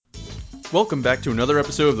Welcome back to another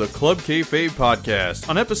episode of the Club Kayfabe podcast.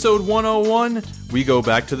 On episode 101, we go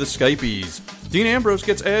back to the Skypies. Dean Ambrose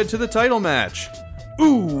gets added to the title match.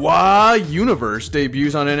 Ooh-wah Universe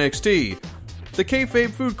debuts on NXT. The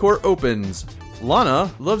Kayfabe food court opens. Lana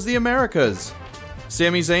loves the Americas.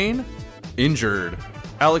 Sami Zayn? Injured.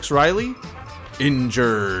 Alex Riley?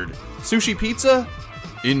 Injured. Sushi Pizza?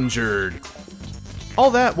 Injured.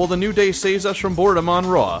 All that while the New Day saves us from boredom on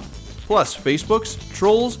Raw. Plus, Facebooks,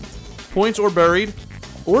 trolls, points or buried,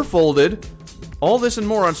 or folded. All this and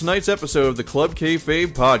more on tonight's episode of the Club Kayfabe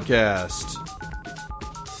podcast.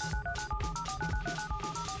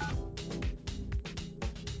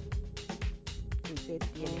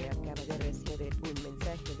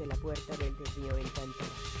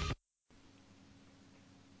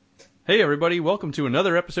 Hey everybody, welcome to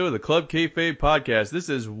another episode of the Club Kayfabe podcast. This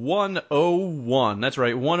is 101. That's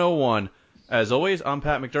right, 101. As always, I'm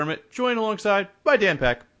Pat McDermott, joined alongside by Dan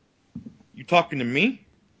Peck. You talking to me?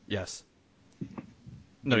 Yes.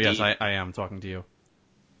 No, Indeed. yes, I am talking to you.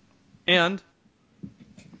 And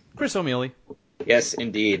Chris O'Mealy. Yes,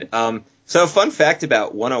 indeed. So fun fact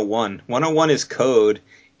about 101. 101 is code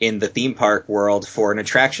in the theme park world for an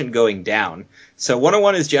attraction going down. So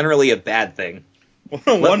 101 is generally a bad thing.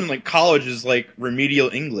 101 in like college is like remedial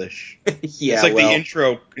English. Yeah, it's like well, the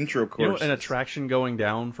intro course. You know what an attraction going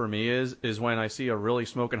down for me is when I see a really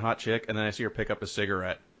smoking hot chick and then I see her pick up a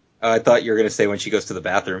cigarette. I thought you were going to say when she goes to the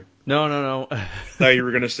bathroom. No. Thought you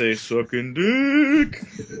were gonna say sucking dick.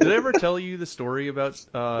 Did I ever tell you the story about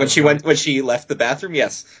When she left the bathroom,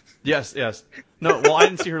 yes. Yes. No, well, I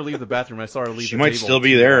didn't see her leave the bathroom. I saw her leave She the might table still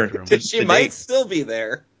be to the there. bathroom. She might still be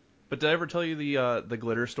there. But did I ever tell you the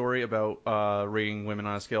glitter story about rating women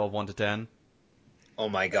on a scale of 1 to 10? Oh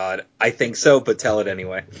my god. I think so, but tell it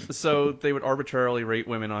anyway. So they would arbitrarily rate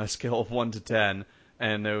women on a scale of 1 to 10,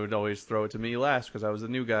 and they would always throw it to me last because I was the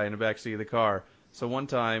new guy in the backseat of the car. So one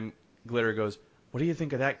time, Glitter goes, "What do you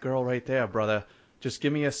think of that girl right there, brother? Just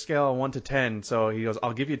give me a scale of 1 to 10. So he goes,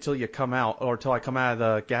 "I'll give you till you come out, or till I come out of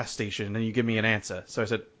the gas station, and then you give me an answer." So I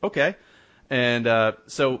said, "Okay." And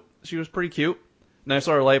so she was pretty cute. And I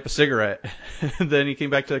saw her light up a cigarette. And then he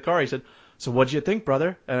came back to the car. He said, "So what'd you think,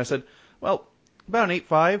 brother?" And I said, "Well, about an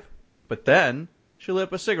 8.5. But then she lit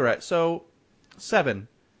up a cigarette, so 7.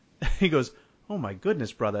 He goes, "Oh my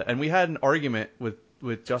goodness, brother." And we had an argument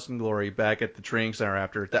with Justin Glory back at the training center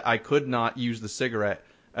after that I could not use the cigarette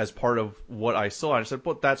as part of what I saw. And I said,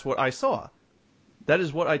 "But that's what I saw. That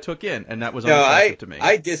is what I took in, and that was unattractive to me."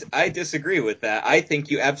 I disagree with that. I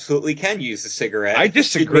think you absolutely can use a cigarette. I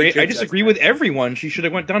disagree with everyone. She should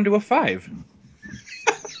have went down to a 5.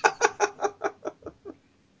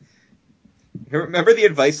 Remember the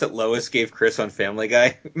advice that Lois gave Chris on Family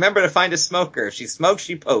Guy? Remember to find a smoker. If she smokes,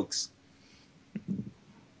 she pokes.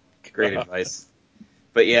 Great advice.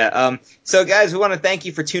 But yeah, so guys, we want to thank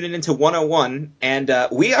you for tuning into 101, and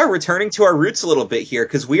we are returning to our roots a little bit here,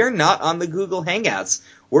 because we are not on the Google Hangouts.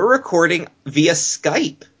 We're recording via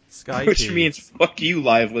Skype. Which means fuck you,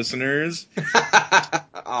 live listeners.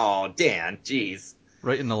 Oh, Dan, jeez.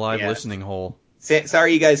 Right in the live listening hole.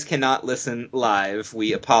 Sorry you guys cannot listen live.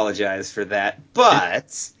 We apologize for that,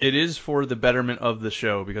 but... It is for the betterment of the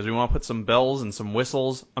show, because we want to put some bells and some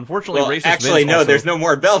whistles. Unfortunately, well, Racist actually, Vince no, also... there's no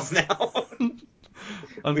more bells now.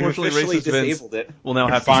 Unfortunately, officially Racist Vince disabled it. will now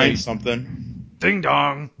have to Find say something. "ding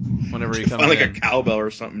dong" whenever he comes Find like in. a cowbell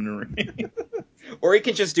or something. Or he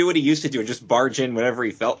can just do what he used to do and just barge in whenever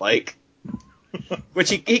he felt like.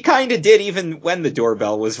 Which he kind of did even when the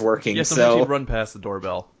doorbell was working. Yeah, sometimes so he'd run past the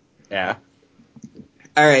doorbell. Yeah.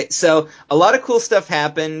 Alright, so a lot of cool stuff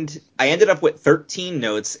happened. I ended up with 13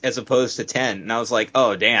 notes as opposed to 10, and I was like,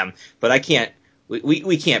 oh damn, but I can't,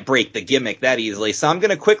 we can't break the gimmick that easily, so I'm going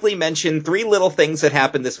to quickly mention 3 little things that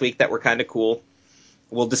happened this week that were kind of cool.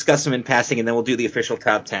 We'll discuss them in passing, and then we'll do the official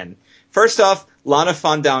top 10. First off, Lana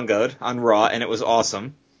fandangoed on Raw, and it was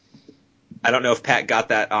awesome. I don't know if Pat got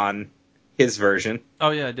that on his version. Oh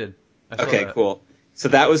yeah, I did. I saw Okay, that. cool. So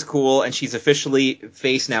that was cool, and she's officially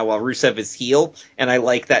face now while Rusev is heel, and I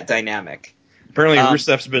like that dynamic. Apparently,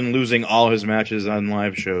 Rusev's been losing all his matches on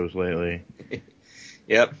live shows lately.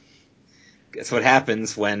 Yep. That's what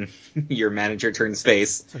happens when your manager turns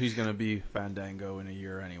face. So he's going to be Fandango in a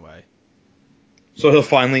year anyway. So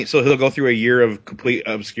he'll go through a year of complete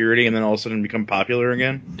obscurity and then all of a sudden become popular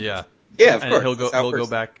again? Yeah. Yeah, of And course. he'll go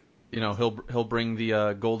back, he'll bring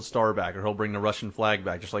the gold star back, or he'll bring the Russian flag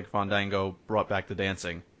back, just like Fandango brought back the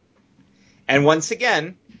dancing. And once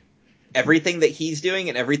again, everything that he's doing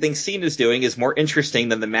and everything Cena's doing is more interesting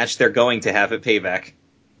than the match they're going to have at Payback.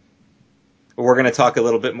 We're going to talk a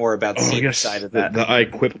little bit more about Cena's side of that. The I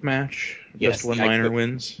Quip match. Yes, Best one the I liner Quip.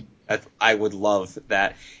 wins. I would love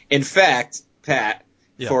that. In fact, Pat,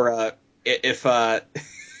 Yeah. for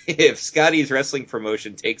if Scotty's wrestling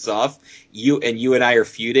promotion takes off, you and I are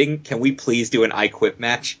feuding, can we please do an I Quit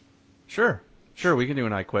match? Sure, we can do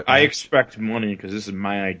an I Quit I match. expect money because this is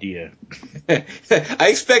my idea. I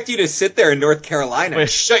expect you to sit there in North Carolina and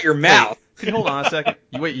shut your mouth. Can you hold on a second?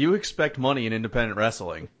 You expect money in independent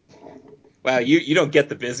wrestling? Wow, you don't get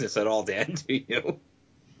the business at all, Dan, do you?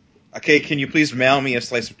 Okay, can you please mail me a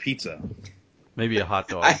slice of pizza? Maybe a hot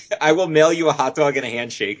dog. I will mail you a hot dog and a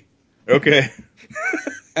handshake. Okay.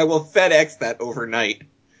 I will FedEx that overnight.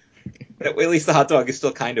 At least the hot dog is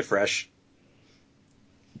still kind of fresh.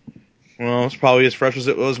 Well, it's probably as fresh as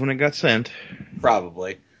it was when it got sent.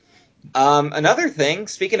 Probably. Another thing,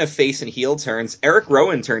 speaking of face and heel turns, Eric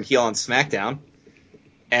Rowan turned heel on SmackDown.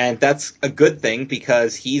 And that's a good thing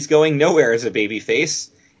because he's going nowhere as a babyface.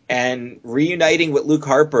 And reuniting with Luke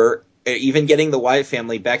Harper, even getting the Wyatt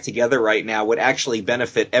family back together right now, would actually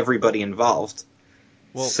benefit everybody involved.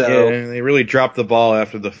 Well, Yeah, they really dropped the ball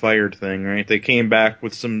after the fired thing, right? They came back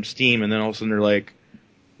with some steam, and then all of a sudden they're like,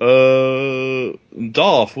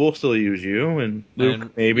 Dolph, we'll still use you, and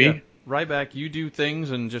Luke, maybe. Yeah, Ryback, you do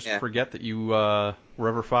things and just forget that you were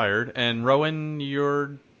ever fired. And Rowan,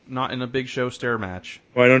 you're not in a Big Show stare match.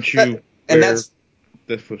 Why don't you and wear that's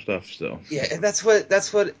this stuff still? Yeah, and that's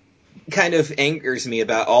what kind of angers me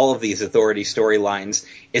about all of these Authority storylines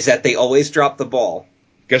is that they always drop the ball.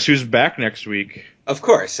 Guess who's back next week? Of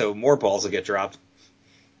course, so more balls will get dropped.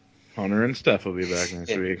 Hunter and Steph will be back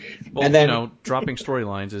next week. Well, And then- dropping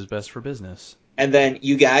storylines is best for business. And then,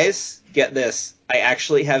 you guys, get this. I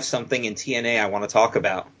actually have something in TNA I want to talk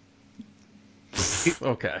about.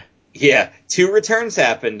 Okay. Yeah, 2 returns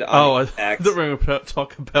happened on I thought we were going to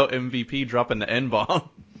talk about MVP dropping the N-bomb.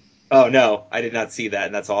 Oh, no, I did not see that,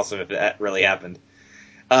 and that's awesome if that really happened.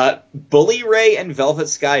 Bully Ray and Velvet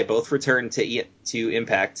Sky both returned to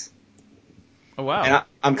Impact. Oh, wow. And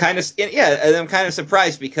I'm kind of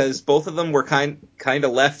surprised because both of them were kind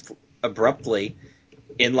of left abruptly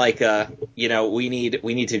in like we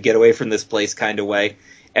need to get away from this place kind of way.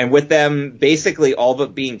 And with them basically all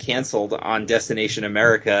but being canceled on Destination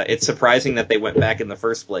America, it's surprising that they went back in the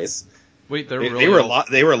first place. Wait, They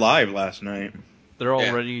were live last night. They're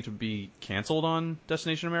all ready to be canceled on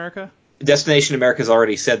Destination America? Destination America's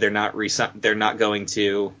already said they're not going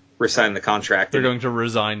to resign the contract. They're going to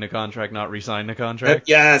resign the contract, not resign the contract?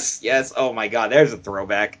 Yes. Oh my God, there's a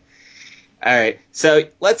throwback. All right, so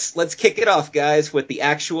let's kick it off, guys, with the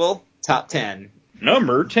actual top 10.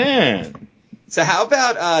 Number 10. So how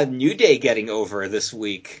about New Day getting over this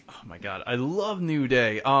week? Oh my God, I love New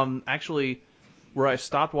Day. Actually, where I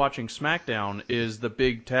stopped watching SmackDown is the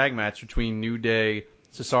big tag match between New Day,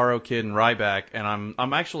 Cesaro, Kid, and Ryback, and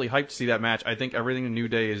I'm actually hyped to see that match. I think everything the New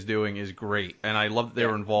Day is doing is great, and I love that they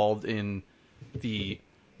were involved in the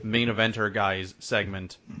main eventer guys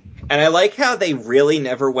segment. And I like how they really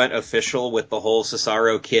never went official with the whole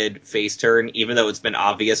Cesaro Kid face turn, even though it's been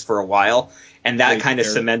obvious for a while, and that kind of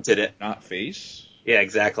cemented it. Not face? Yeah,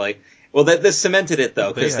 exactly. Well, this cemented it,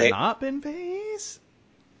 though. They have not been face?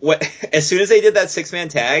 As soon as they did that 6-man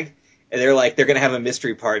tag, and they're like, they're going to have a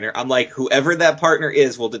mystery partner. I'm like, whoever that partner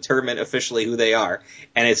is will determine officially who they are.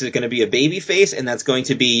 And it's going to be a baby face, and that's going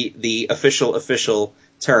to be the official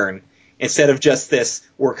turn. Instead of just this,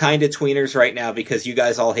 we're kind of tweeners right now because you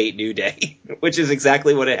guys all hate New Day, which is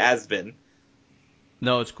exactly what it has been.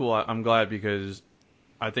 No, it's cool. I'm glad because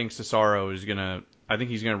I think Cesaro is I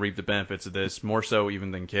think he's gonna reap the benefits of this more so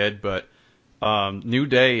even than Kid. But New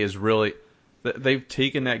Day is really, they've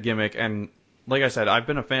taken that gimmick, and like I said, I've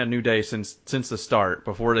been a fan of New Day since the start,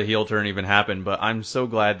 before the heel turn even happened. But I'm so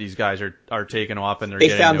glad these guys are taking off and they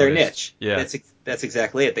found their niche. Yeah, that's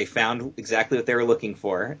exactly it. They found exactly what they were looking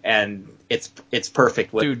for, and it's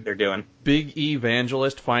perfect what they're doing. Big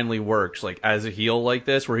Evangelist finally works like as a heel like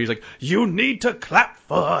this, where he's like, "You need to clap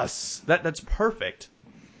for us." That's perfect.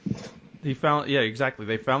 They found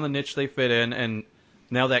the niche they fit in, and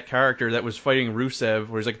now that character that was fighting Rusev,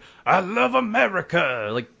 where he's like, "I love America,"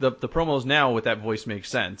 like the promos now with that voice make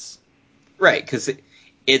sense. Right, because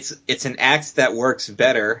it's an act that works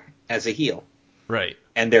better as a heel. Right.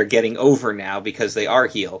 And they're getting over now because they are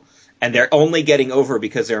heel. And they're only getting over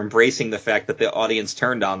because they're embracing the fact that the audience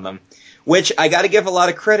turned on them. Which I got to give a lot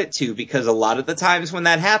of credit to, because a lot of the times when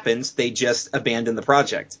that happens, they just abandon the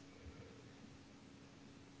project.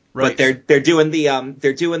 Right. But they're doing the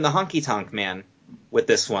honky tonk man with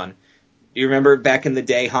this one. You remember back in the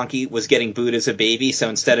day, Honky was getting booed as a baby, so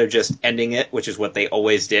instead of just ending it, which is what they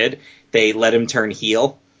always did, they let him turn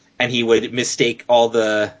heel, and he would mistake all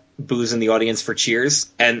the boos in the audience for cheers,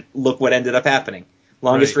 and look what ended up happening.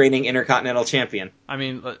 Longest Right. reigning Intercontinental Champion. I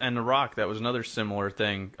mean, and The Rock, that was another similar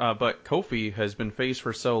thing. But Kofi has been face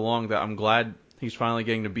for so long that I'm glad he's finally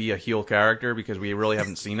getting to be a heel character because we really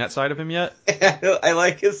haven't seen that side of him yet. I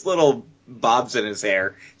like his little bobs in his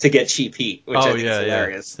hair to get cheap heat, which I think is yeah.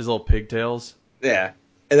 hilarious. His little pigtails. Yeah.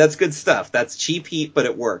 And that's good stuff. That's cheap heat, but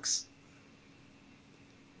it works.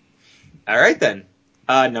 All right, then.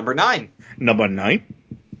 Number 9. Number 9.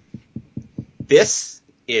 This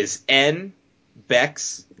is NXT.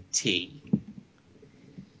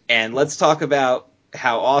 And let's talk about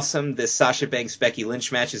how awesome this Sasha Banks-Becky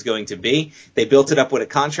Lynch match is going to be. They built it up with a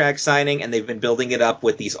contract signing, and they've been building it up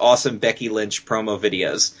with these awesome Becky Lynch promo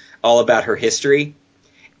videos, all about her history.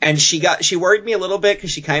 And she worried me a little bit because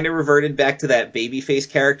she kind of reverted back to that babyface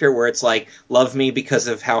character where it's like, love me because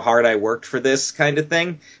of how hard I worked for this kind of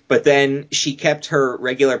thing. But then she kept her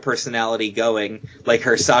regular personality going, like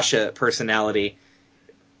her Sasha personality,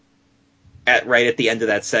 right at the end of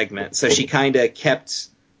that segment. So she kind of kept...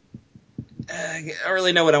 I don't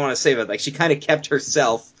really know what I want to say, but like she kind of kept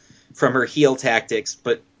herself from her heel tactics,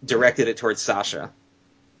 but directed it towards Sasha.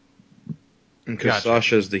 Because Gotcha.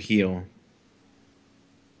 Sasha's the heel.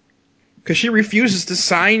 Because she refuses to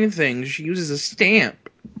sign things. She uses a stamp.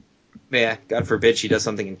 Yeah, God forbid she does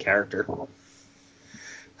something in character.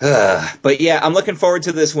 But yeah, I'm looking forward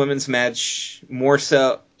to this women's match more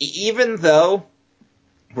so, even though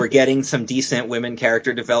we're getting some decent women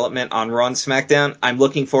character development on Raw and SmackDown, I'm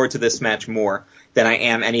looking forward to this match more than I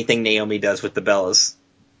am anything Naomi does with the Bellas.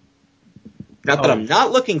 Not that I'm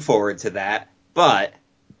not looking forward to that, but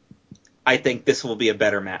I think this will be a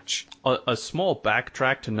better match. A small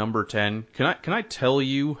backtrack to number 10. Can I tell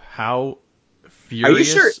you how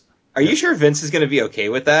furious? Are you sure Vince is going to be okay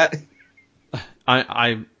with that?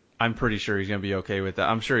 I'm pretty sure he's going to be okay with that.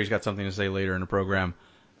 I'm sure he's got something to say later in the program.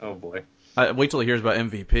 Oh boy. Wait till he hears about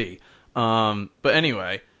MVP. But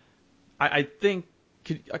anyway, I think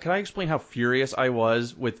can I explain how furious I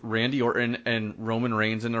was with Randy Orton and Roman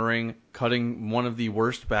Reigns in the ring, cutting one of the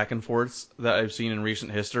worst back and forths that I've seen in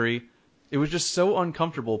recent history. It was just so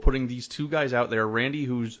uncomfortable putting these two guys out there. Randy,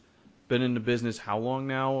 who's been in the business how long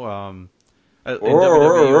now? In WWE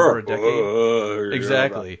over a decade.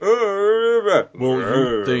 Exactly. Well,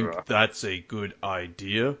 you think that's a good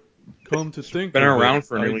idea? Come to think Been of around it,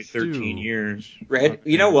 for nearly I 13 do. years.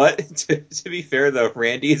 You know what? To be fair, though,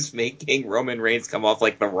 Randy is making Roman Reigns come off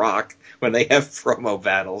like The Rock when they have promo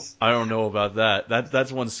battles. I don't know about that.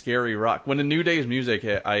 That's one scary rock. When the New Day's music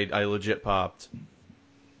hit, I legit popped.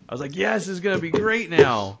 I was like, yes, this is going to be great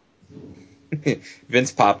now.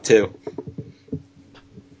 Vince popped, too.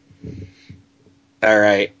 All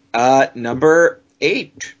right. Number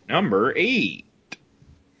 8. Number 8.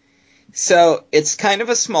 So, it's kind of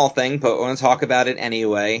a small thing, but I want to talk about it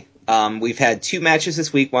anyway. We've had 2 matches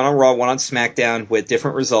this week, one on Raw, one on SmackDown, with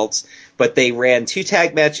different results, but they ran 2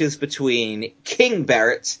 tag matches between King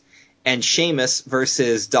Barrett and Sheamus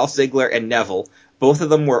versus Dolph Ziggler and Neville. Both of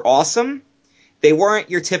them were awesome. They weren't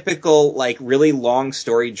your typical, like, really long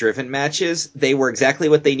story-driven matches. They were exactly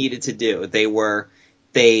what they needed to do.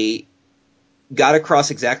 They got across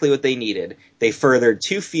exactly what they needed. They furthered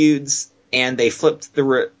 2 feuds, and they flipped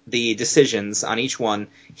the decisions on each one.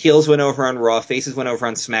 Heels went over on Raw, faces went over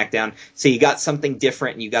on SmackDown, so you got something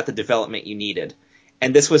different and you got the development you needed.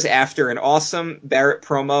 And this was after an awesome Barrett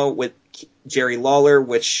promo with Jerry Lawler,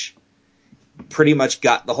 which pretty much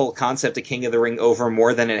got the whole concept of King of the Ring over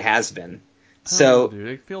more than it has been. So, dude,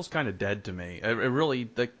 it feels kind of dead to me. It really,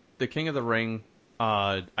 the King of the Ring,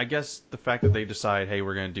 I guess the fact that they decide, hey,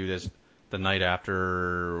 we're going to do this the night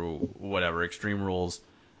after, whatever, Extreme Rules,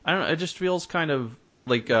 I don't know, it just feels kind of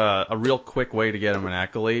like a real quick way to get him an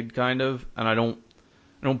accolade, kind of, and I don't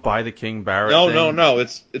buy the King Barrett thing. No,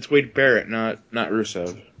 it's Wade Barrett, not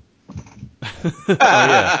Rusev.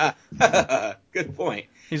 Oh, yeah. Good point.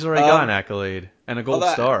 He's already got an accolade and a gold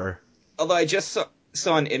star. Although I just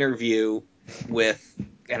saw an interview with,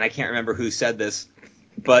 and I can't remember who said this,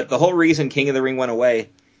 but the whole reason King of the Ring went away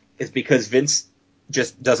is because Vince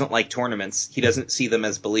just doesn't like tournaments. He doesn't see them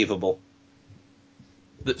as believable.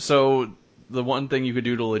 So the one thing you could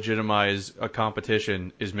do to legitimize a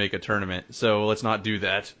competition is make a tournament. So let's not do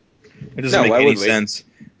that. It doesn't make any sense.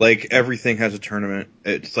 Like, everything has a tournament.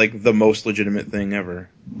 It's like the most legitimate thing ever.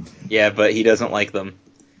 Yeah, but he doesn't like them.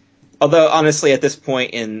 Although, honestly, at this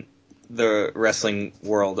point in the wrestling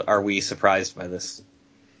world, are we surprised by this?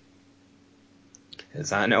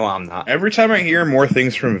 Because I know I'm not. Every time I hear more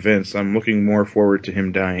things from Vince, I'm looking more forward to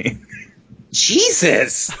him dying.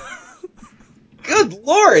 Jesus! Good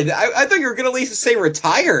Lord! I thought you were going to at least say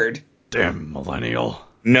retired. Damn millennial.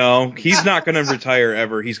 No, he's not going to retire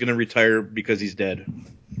ever. He's going to retire because he's dead.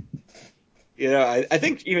 I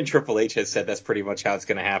think even Triple H has said that's pretty much how it's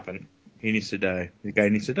going to happen. He needs to die. The guy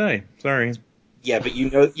needs to die. Sorry. Yeah, but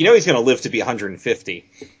he's going to live to be 150.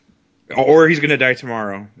 Or he's going to die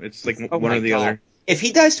tomorrow. It's like Oh one my or the God. other. If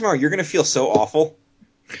he dies tomorrow, you're going to feel so awful.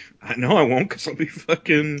 No, I won't, because I'll be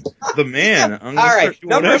fucking the man. I'm gonna All right, start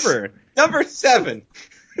doing whatever. Number 7.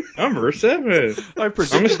 Number 7. I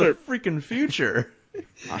predicted the freaking future.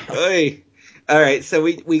 Oy. All right, so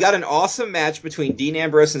we got an awesome match between Dean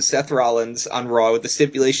Ambrose and Seth Rollins on Raw, with the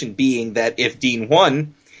stipulation being that if Dean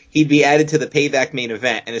won, he'd be added to the Payback main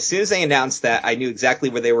event. And as soon as they announced that, I knew exactly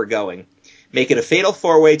where they were going. Make it a fatal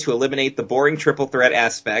 4-way to eliminate the boring triple threat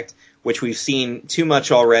aspect, which we've seen too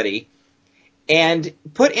much already, and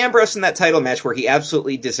put Ambrose in that title match where he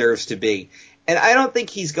absolutely deserves to be. And I don't think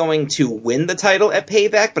he's going to win the title at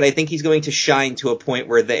Payback, but I think he's going to shine to a point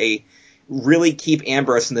where they really keep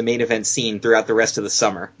Ambrose in the main event scene throughout the rest of the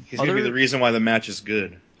summer. He's going to be the reason why the match is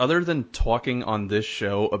good. Other than talking on this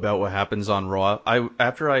show about what happens on Raw,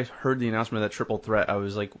 after I heard the announcement of that triple threat, I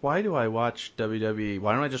was like, why do I watch WWE?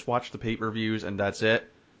 Why don't I just watch the pay-per-views and that's it?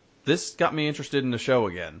 This got me interested in the show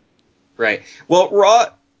again. Right. Well,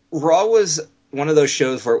 Raw was one of those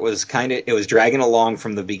shows where it was dragging along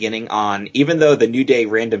from the beginning on, even though the New Day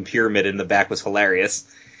random pyramid in the back was hilarious.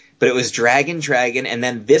 But it was dragging, and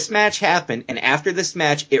then this match happened, and after this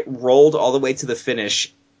match, it rolled all the way to the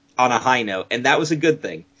finish on a high note, and that was a good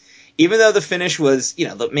thing. Even though the finish was,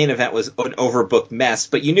 the main event was an overbooked mess,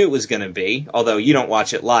 but you knew it was going to be, although you don't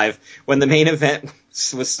watch it live. When the main event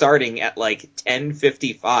was starting at like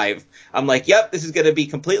 10:55, I'm like, yep, this is going to be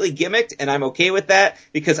completely gimmicked, and I'm okay with that,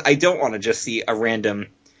 because I don't want to just see a random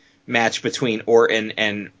match between Orton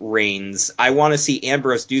and Reigns. I want to see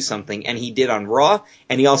Ambrose do something, and he did on Raw,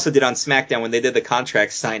 and he also did on SmackDown when they did the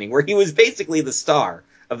contract signing, where he was basically the star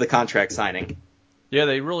of the contract signing. Yeah,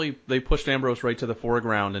 they pushed Ambrose right to the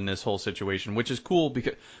foreground in this whole situation, which is cool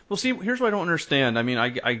because, well, see, here's what I don't understand. I mean,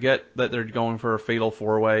 I get that they're going for a fatal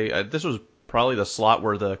 4-way. This was probably the slot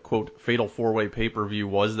where the, quote, fatal 4-way pay-per-view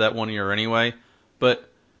was that one year anyway, but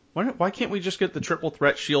why can't we just get the triple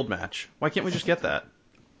threat Shield match? Why can't we just get that?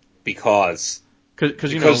 Because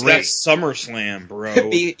that's SummerSlam,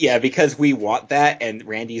 bro. Because we want that, and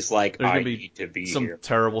Randy's like, I need to be some here.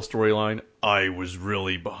 terrible storyline. I was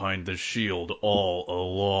really behind the Shield all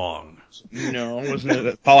along. No, wasn't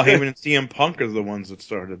it? Paul Heyman and CM Punk are the ones that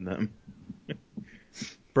started them.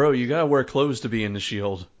 Bro, you gotta wear clothes to be in the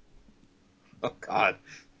Shield. Oh God.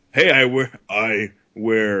 Hey, I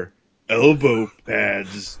wear elbow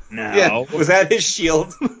pads now. Yeah, was that his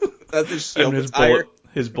Shield? That's his Shield attire.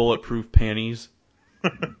 His bulletproof panties.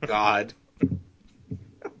 God.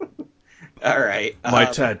 All right. My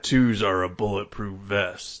tattoos are a bulletproof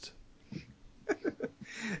vest.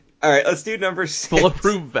 All right, let's do number 6.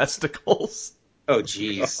 Bulletproof vesticles. Oh,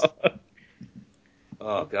 jeez.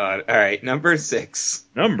 Oh, God. All right, number 6.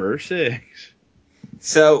 Number 6.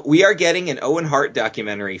 So we are getting an Owen Hart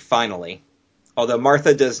documentary, finally. Although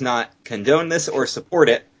Martha does not condone this or support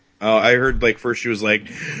it. Oh, I heard, first she was like,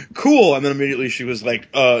 cool, and then immediately she was like,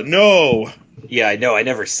 no. Yeah, I know, I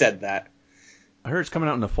never said that. I heard it's coming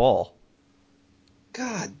out in the fall.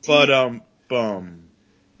 God But, damn.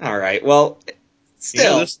 All right, well,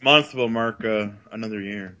 still. this month will mark another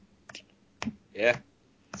year. Yeah.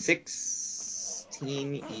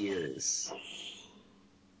 16 years.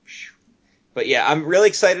 But yeah, I'm really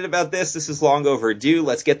excited about this. This is long overdue.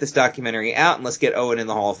 Let's get this documentary out, and let's get Owen in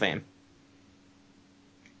the Hall of Fame.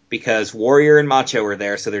 Because Warrior and Macho are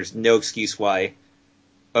there, so there's no excuse why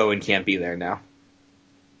Owen can't be there now.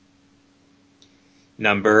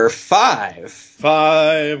 Number 5.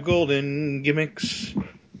 5 golden gimmicks.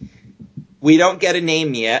 We don't get a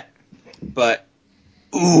name yet, but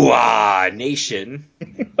Ooh-ah Nation.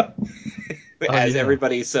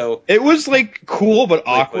 Everybody so... It was, cool but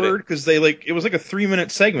awkward, because it was a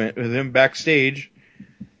 3-minute segment with him backstage,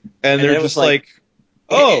 and they're just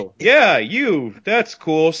oh, yeah, that's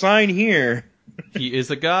cool, sign here. He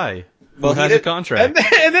is a guy who has a contract.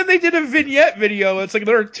 And then they did a vignette video, it's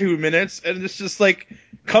another 2 minutes, and it's just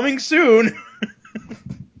coming soon.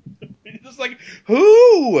 Just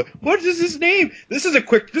who? What is his name? This is a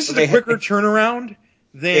quicker turnaround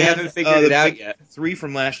than they haven't figured it out yet. 3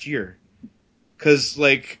 from last year. Because,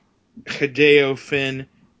 Hideo, Finn,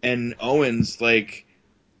 and Owens,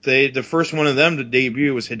 the first one of them to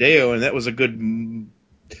debut was Hideo, and that was a good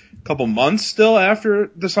couple months still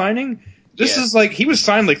after the signing. This is he was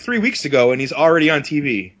signed 3 weeks ago, and he's already on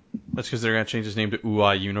TV. That's because they're going to change his name to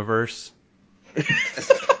Ooh-ah Universe.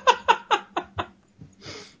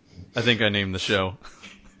 I think I named the show.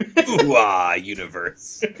 Ooh-ah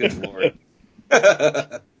Universe. Good lord.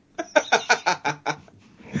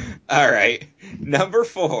 All right. Number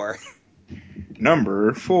 4.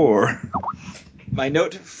 Number 4. My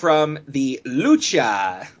note from the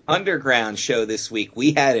Lucha Underground show this week.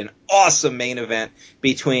 We had an awesome main event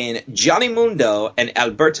between Johnny Mundo and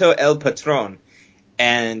Alberto El Patron.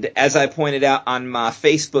 And as I pointed out on my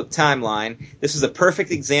Facebook timeline, this is a perfect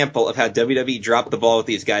example of how WWE dropped the ball with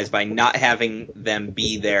these guys by not having them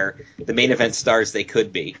be the main event stars they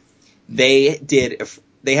could be. They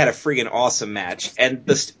had a friggin' awesome match. And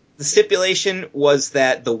the stipulation was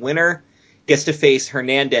that the winner gets to face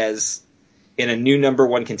Hernandez in a new number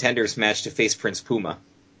 1 contenders match to face Prince Puma.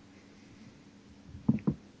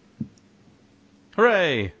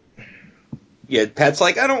 Hooray! Yeah, Pat's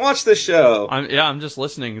like, I don't watch this show. I'm just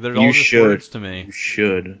listening. They're all just words to me. You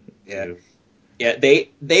should. Yeah. Yeah,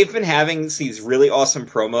 they've been having these really awesome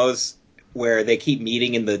promos where they keep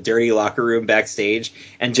meeting in the dirty locker room backstage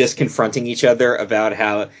and just confronting each other about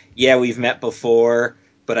how, yeah, we've met before,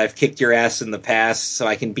 but I've kicked your ass in the past, so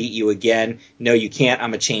I can beat you again. No, you can't.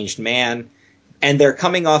 I'm a changed man. And they're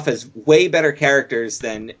coming off as way better characters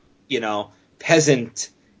than, Peasant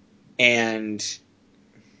and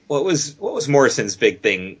what was Morrison's big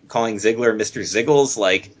thing? Calling Ziggler Mr. Ziggles?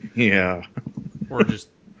 Like, yeah. Or just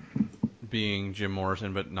being Jim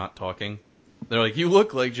Morrison but not talking. They're like, you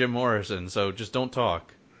look like Jim Morrison, so just don't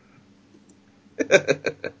talk.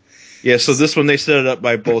 Yeah, so this one they set it up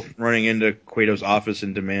by both running into Cueto's office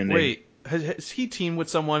and demanding. Wait, has he teamed with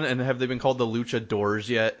someone and have they been called the Lucha Doors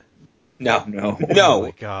yet? No. No. Oh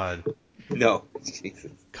my god. No.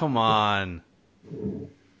 Jesus. Come on.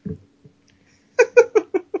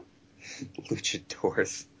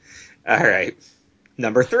 Luchadors. All right.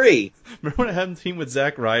 Number 3. Remember when I had a team with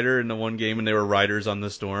Zack Ryder in the one game and they were Riders on the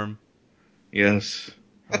Storm? Yes.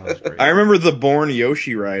 Oh, that was great. I remember the Born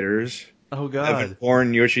Yoshi Riders. Oh god.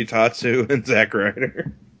 Born Yoshitatsu and Zack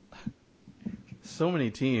Ryder. So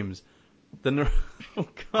many teams. Then oh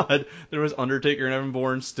god, there was Undertaker and Evan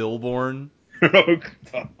Bourne, Stillborn. Oh,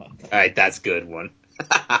 God. All right, that's a good one.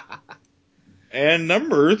 And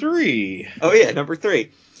number 3. Oh, yeah, number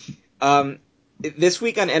 3. This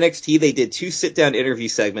week on NXT, they did 2 sit-down interview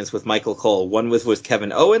segments with Michael Cole. One was with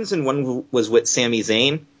Kevin Owens and one was with Sami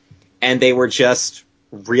Zayn. And they were just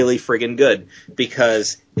really friggin' good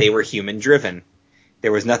because they were human-driven.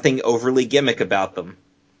 There was nothing overly gimmick about them.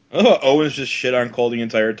 Oh, Owens just shit on Cole the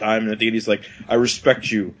entire time, and at the end he's like, I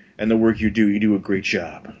respect you and the work you do. You do a great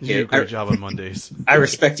job. You do a great job on Mondays. I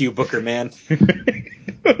respect you, Booker Man.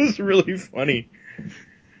 That was really funny.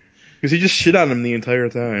 Because he just shit on him the entire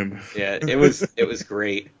time. Yeah, it was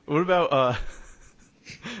great. What about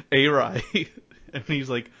A-Rai? And he's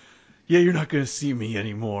like, yeah, you're not going to see me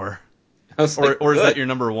anymore. I was like, or is good. that your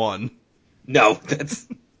number 1? No, that's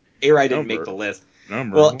A-Rai didn't make the list.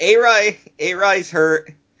 Number. Well, A-Rai's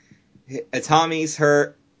hurt, Tommy's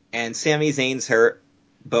hurt, and Sami Zayn's hurt.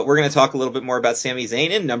 But we're going to talk a little bit more about Sami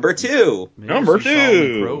Zayn in number 2. Maybe Number see Solomon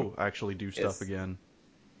 2. Crow actually do stuff Yes. again.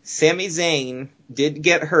 Sami Zayn did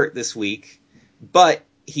get hurt this week, but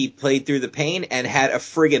he played through the pain and had a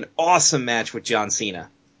friggin' awesome match with John Cena.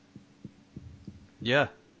 Yeah.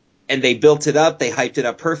 And they built it up. They hyped it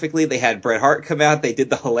up perfectly. They had Bret Hart come out. They did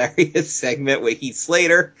the hilarious segment with Heath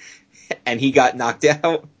Slater, and he got knocked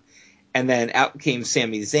out. And then out came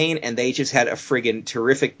Sami Zayn, and they just had a friggin'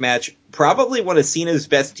 terrific match. Probably one of Cena's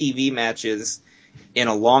best TV matches in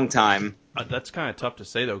a long time. That's kind of tough to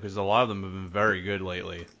say, though, because a lot of them have been very good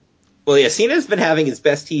lately. Well, yeah, Cena's been having his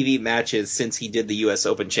best TV matches since he did the U.S.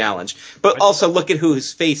 Open Challenge. But also look at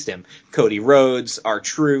who's faced him. Cody Rhodes,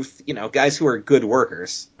 R-Truth, guys who are good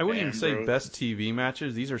workers. I wouldn't even say Ambrose. best TV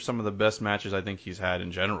matches. These are some of the best matches I think he's had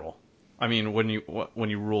in general. I mean, when you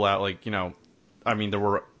rule out, there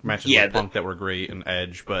were matches with Punk that were great and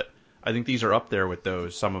Edge, but I think these are up there with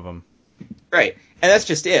those, some of them. Right. And that's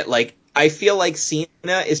just it. I feel like Cena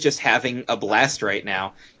is just having a blast right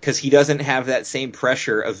now because he doesn't have that same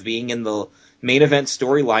pressure of being in the main event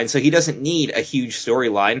storyline, so he doesn't need a huge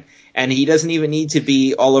storyline, and he doesn't even need to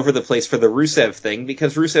be all over the place for the Rusev thing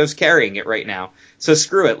because Rusev's carrying it right now. So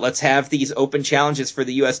screw it. Let's have these open challenges for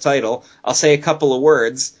the U.S. title. I'll say a couple of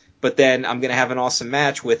words, but then I'm going to have an awesome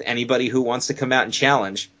match with anybody who wants to come out and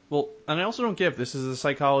challenge. Well, and I also don't get if this is the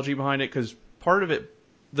psychology behind it, because part of it,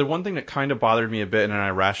 the one thing that kind of bothered me a bit, and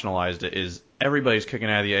I rationalized it, is everybody's kicking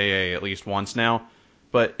out of the AA at least once now,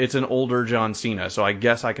 but it's an older John Cena, so I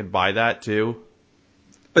guess I could buy that too.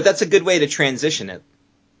 But that's a good way to transition it,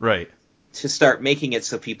 Right. to start making it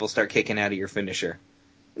so people start kicking out of your finisher.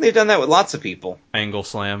 And they've done that with lots of people. Angle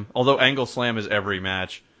Slam. Although Angle Slam is every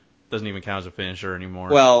match. Doesn't even count as a finisher anymore.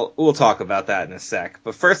 Well, we'll talk about that in a sec.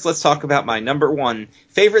 But first, let's talk about my number 1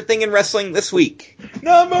 favorite thing in wrestling this week.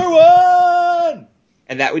 Number 1!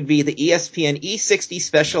 and that would be the ESPN E60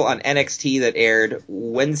 special on NXT that aired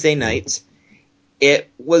Wednesday night.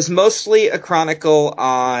 It was mostly a chronicle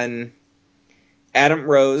on Adam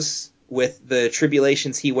Rose with the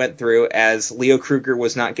tribulations he went through as Leo Kruger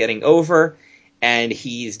was not getting over, and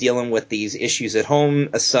he's dealing with these issues at home,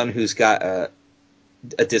 a son who's got a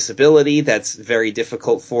disability that's very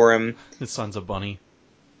difficult for him. His son's a bunny.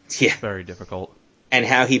 Yeah. Very difficult. And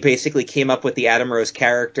how he basically came up with the Adam Rose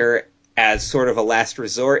character as sort of a last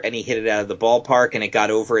resort, and he hit it out of the ballpark, and it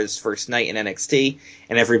got over his first night in NXT,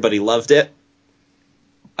 and everybody loved it.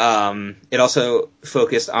 It also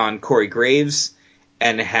focused on Corey Graves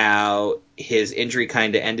and how his injury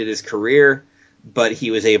kind of ended his career, but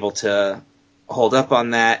he was able to hold up on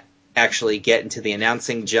that, actually get into the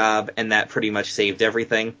announcing job, and that pretty much saved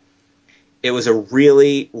everything. It was a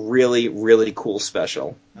really, really, really cool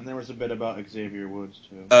special. And there was a bit about Xavier Woods,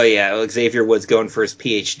 too. Oh, yeah, Xavier Woods going for his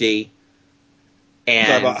PhD.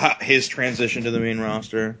 And about his transition to the main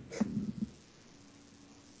roster.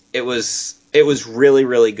 It was really,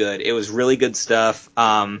 really good. It was really good stuff.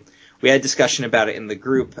 We had a discussion about it in the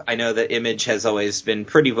group. I know that Image has always been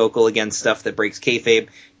pretty vocal against stuff that breaks kayfabe.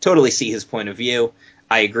 Totally see his point of view.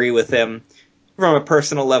 I agree with him. From a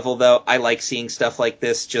personal level, though, I like seeing stuff like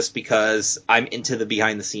this just because I'm into the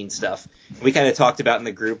behind-the-scenes stuff. We kind of talked about in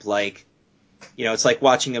the group, like, you know, it's like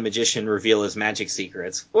watching a magician reveal his magic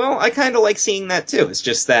secrets. Well, I kind of like seeing that, too. It's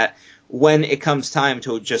just that when it comes time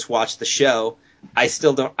to just watch the show, I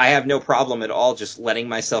have no problem at all just letting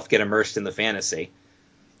myself get immersed in the fantasy.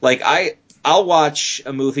 Like, I'll watch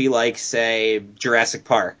a movie like, say, Jurassic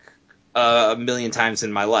Park a million times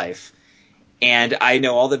in my life. And I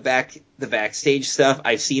know all the backstage stuff.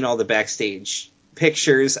 I've seen all the backstage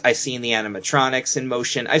pictures. I've seen the animatronics in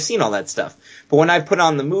motion. I've seen all that stuff. But when I put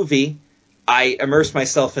on the movie, I immerse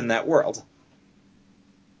myself in that world.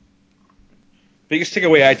 Biggest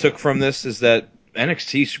takeaway I took from this is that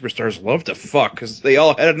NXT superstars love to fuck because they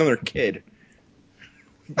all had another kid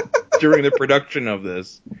during the production of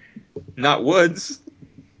this. Not Woods.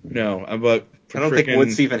 No, but I don't think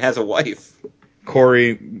Woods even has a wife.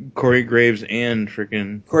 Corey Graves and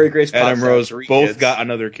freaking Corey Graves Adam Rose both kids. got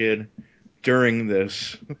another kid during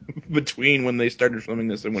this, between when they started filming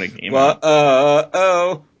this and when it came out.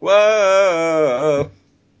 Whoa.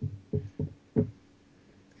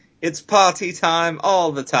 It's party time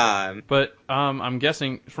all the time. But I'm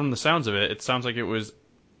guessing, from the sounds of it, it sounds like it was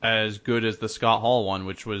as good as the Scott Hall one,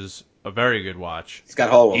 which was a very good watch. Scott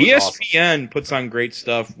Hall was ESPN awesome. puts on great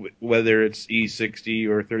stuff, whether it's E60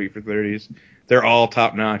 or 30 for 30s. They're all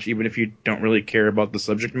top notch, even if you don't really care about the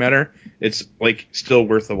subject matter. It's like still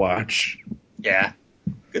worth a watch. Yeah,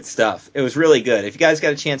 good stuff. It was really good. If you guys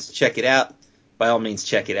got a chance to check it out, by all means,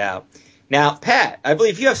 check it out. Now, Pat, I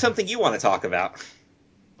believe you have something you want to talk about.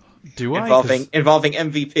 Do I? Involving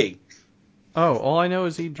MVP. Oh, all I know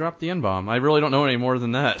is he dropped the N-bomb. I really don't know any more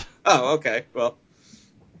than that. Oh, okay. Well,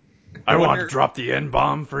 I wanted to drop the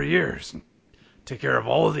N-bomb for years. Take care of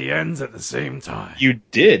all of the N's at the same time. You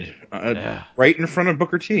did. Yeah. Right in front of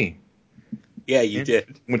Booker T. Yeah, you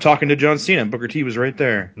did. When talking to John Cena, Booker T was right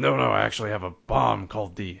there. No, I actually have a bomb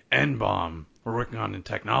called the N-bomb. We're working on in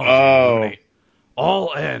technology. Oh. Eliminate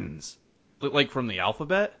all N's. Like from the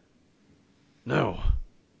alphabet? No.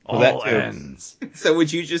 All N's. So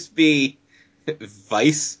would you just be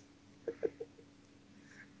Vice?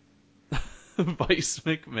 Vice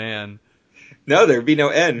McMahon. No, there'd be no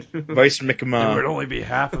N. Vice There McMahon. would only be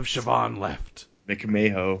half of Siobhan left.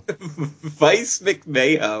 McMahon. Vice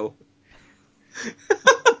McMahon.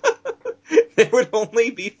 There would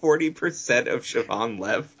only be 40% of Siobhan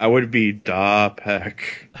left. I would be Da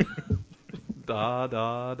Peck.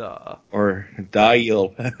 Da. Or Da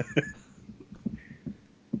Yil.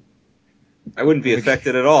 I wouldn't be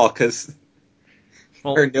affected at all, because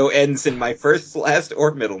Well, there are no N's in my first, last,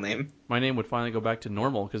 or middle name. my name would finally go back to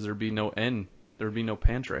normal because there'd be no N. There would be no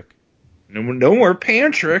Pantrick. No more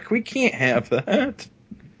Pantrick. We can't have that.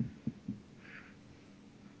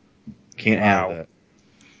 Can't have that.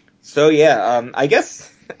 So yeah, I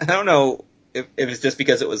guess, I don't know if it's just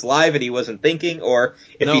because it was live and he wasn't thinking, or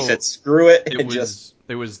if he said screw it and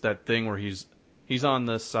It was that thing where he's on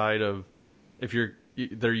the side of, if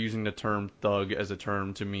they're using the term thug as a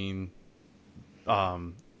term to mean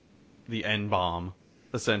the N-bomb,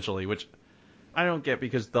 essentially, which I don't get,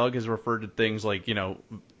 because thug has referred to things like,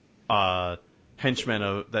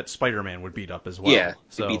 henchmen that Spider-Man would beat up as well. Yeah,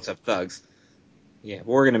 he beats up thugs. Yeah, but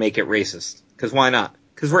we're going to make it racist. Because why not?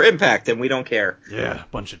 Because we're Impact and we don't care. Yeah,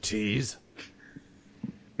 bunch of T's.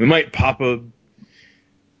 We might pop a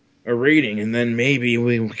rating and then maybe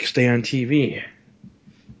we stay on TV.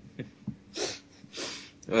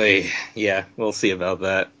 Yeah, we'll see about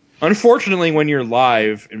that. Unfortunately, when you're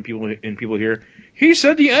live and people hear, he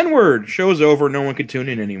said the N-word, show's over, no one can tune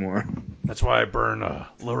in anymore. That's why I burn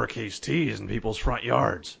lowercase t's in people's front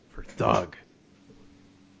yards for thug.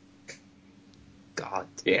 God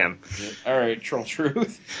damn. All right, troll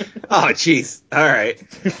truth. Oh, jeez. All right.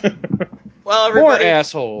 Well, More everybody.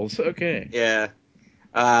 assholes. Okay. Yeah.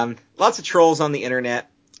 Lots of trolls on the internet.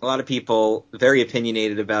 A lot of people very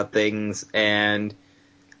opinionated about things, and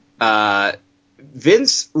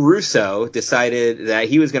Vince Russo decided that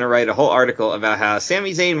he was going to write a whole article about how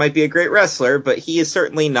Sami Zayn might be a great wrestler, but he is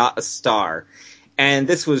certainly not a star. And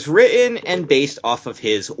this was written and based off of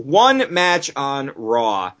his one match on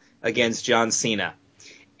Raw against John Cena.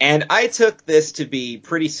 And I took this to be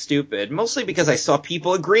pretty stupid, mostly because I saw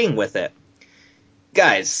people agreeing with it.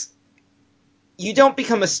 Guys, you don't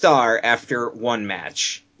become a star after one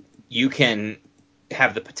match. You can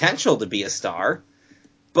have the potential to be a star,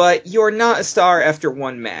 but you're not a star after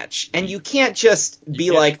one match. And you can't just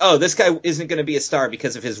be like, oh, this guy isn't going to be a star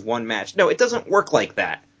because of his one match. No, it doesn't work like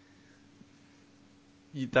that.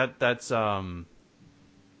 No,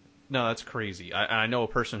 that's crazy. I know a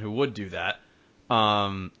person who would do that.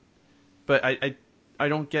 But I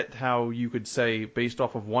don't get how you could say, based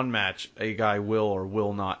off of one match, a guy will or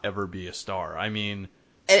will not ever be a star. I mean...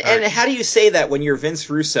 And how do you say that when you're Vince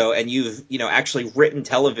Russo and you've, actually written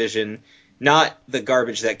television, not the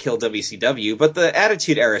garbage that killed WCW, but the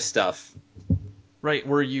Attitude Era stuff? Right,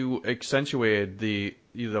 where you accentuated the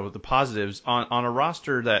positives on a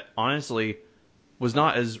roster that, honestly, was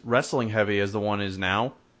not as wrestling heavy as the one is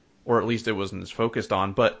now, or at least it wasn't as focused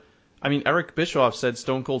on. But I mean, Eric Bischoff said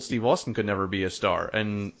Stone Cold Steve Austin could never be a star,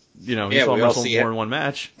 and he saw him wrestle more in one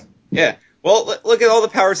match. Yeah, well, look at all the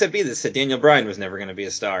powers that be that said Daniel Bryan was never going to be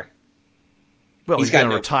a star. Well, he's going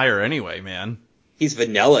to retire anyway, man. He's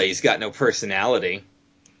vanilla. He's got no personality.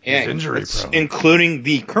 Yeah, he's injury prone. Including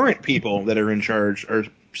the current people that are in charge are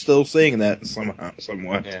still saying that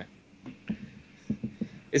somewhat. Yeah.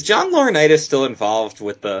 Is John Laurinaitis still involved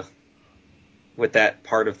with that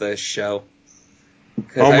part of the show?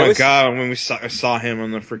 Oh my god! When we saw him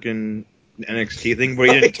on the freaking NXT thing, but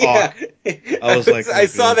he didn't talk. Yeah. I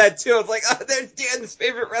saw that too. I was like, oh, there's Dan's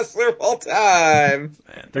favorite wrestler of all time.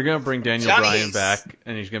 Man, they're gonna bring Daniel Bryan back,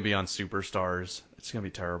 and he's gonna be on Superstars. It's gonna be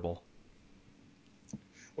terrible.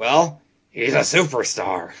 Well, he's a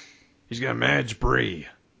superstar. He's gonna manage Brie.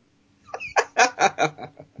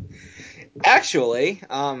 Actually,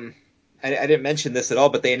 I didn't mention this at all,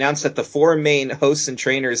 but they announced that the 4 main hosts and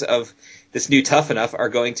trainers of this new Tough Enough are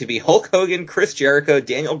going to be Hulk Hogan, Chris Jericho,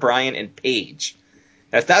 Daniel Bryan, and Paige.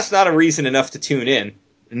 If that's not a reason enough to tune in.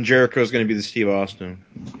 And Jericho's going to be the Steve Austin.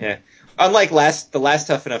 Yeah. Unlike the last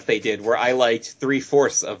Tough Enough they did, where I liked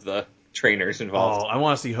 3/4 of the trainers involved. Oh, I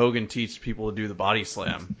want to see Hogan teach people to do the body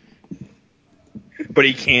slam. But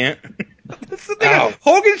he can't. That's the thing.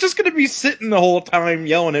 Hogan's just going to be sitting the whole time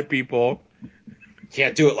yelling at people.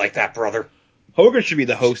 Can't do it like that, brother. Hogan should be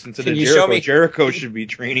the host instead of Jericho. Jericho should be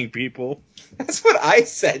training people. That's what I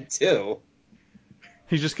said, too.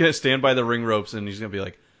 He's just going to stand by the ring ropes and he's going to be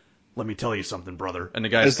like, let me tell you something, brother. And the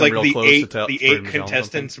guy's like real close to tell him. The 8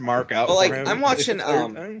 contestants mark out. Well, like, I'm watching,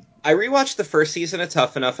 I rewatched the first season of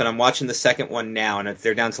Tough Enough, and I'm watching the second one now, and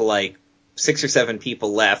they're down to like 6 or 7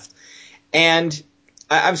 people left. And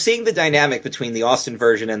I'm seeing the dynamic between the Austin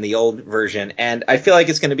version and the old version, and I feel like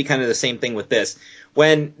it's going to be kind of the same thing with this.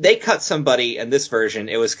 When they cut somebody in this version,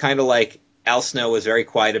 it was kind of like Al Snow was very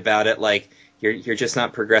quiet about it, like, you're just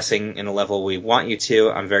not progressing in a level we want you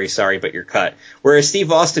to. I'm very sorry, but you're cut. Whereas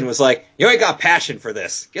Steve Austin was like, you ain't got passion for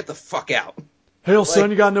this. Get the fuck out. Hell,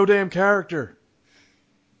 son, you got no damn character.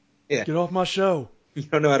 Yeah. Get off my show. You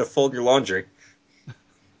don't know how to fold your laundry.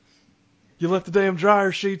 You left the damn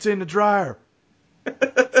dryer sheets in the dryer.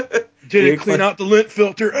 Didn't clean out the lint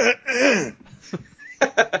filter.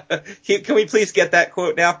 Can we please get that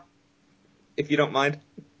quote now? If you don't mind.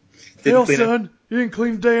 Hell, son, you didn't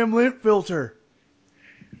clean the damn lint filter.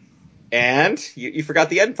 And you forgot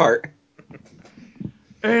the end part.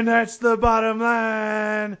 And that's the bottom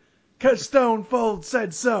line. 'Cause Stone Cold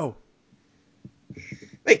said so.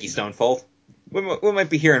 Thank you, Stone Cold. We might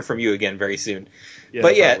be hearing from you again very soon. Yeah,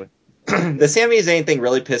 but yeah, the Sami Zayn thing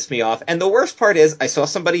really pissed me off. And the worst part is, I saw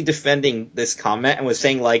somebody defending this comment and was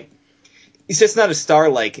saying, like, he's just not a star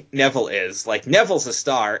like Neville is. Like, Neville's a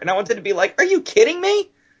star. And I wanted to be like, are you kidding me?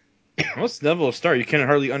 What's Neville a star? You can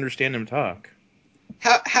hardly understand him talk.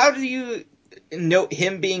 How do you note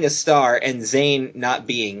him being a star and Zayn not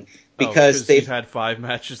being? Because they've had 5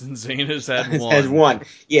 matches and Zayn has had 1. Has 1.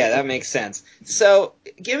 Yeah, that makes sense. So,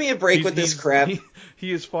 give me a break with this crap.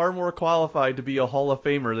 He is far more qualified to be a Hall of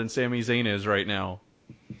Famer than Sami Zayn is right now.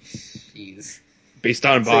 Jeez. Based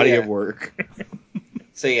on So, body yeah. of work.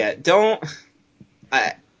 So yeah, don't.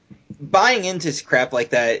 Buying into crap like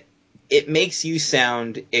that, it makes you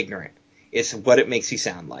sound ignorant. It's what it makes you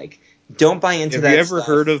sound like. Don't buy into Have that you ever stuff.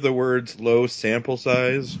 heard of the words low sample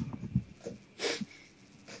size?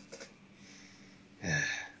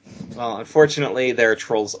 Well, unfortunately, there are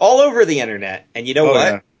trolls all over the internet, and you know Oh,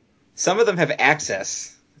 what? yeah. Some of them have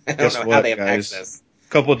access. I don't Guess know how what, they have guys? access. A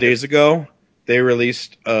couple of days ago, they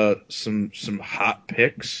released some hot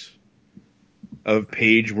pics of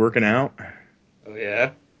Paige working out. Oh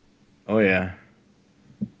yeah. Oh yeah,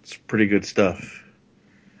 it's pretty good stuff.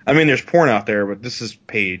 I mean, there's porn out there, but this is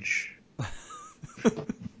Paige.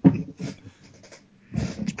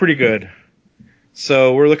 It's pretty good.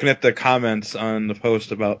 So we're looking at the comments on the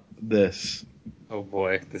post about this. Oh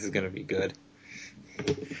boy, this is gonna be good.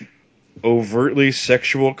 Overtly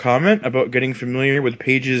sexual comment about getting familiar with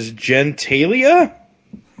Paige's genitalia?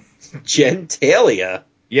 Genitalia.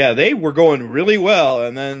 Yeah, they were going really well,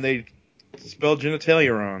 and then they spelled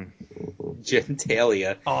genitalia wrong.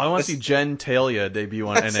 Genitalia. Oh, I want to see Jen Talia debut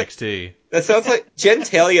on NXT. That sounds like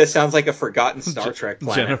Genitalia sounds like a forgotten Star Trek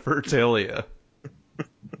planet. Jennifer Talia.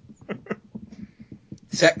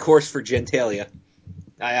 Set course for Genitalia.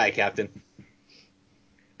 Aye, aye, Captain.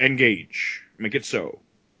 Engage. Make it so.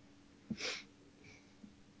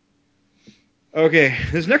 Okay,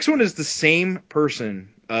 this next one is the same person.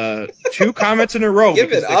 2 comments in a row. Give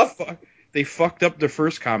because it up. They fucked up the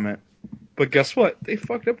first comment. But guess what? They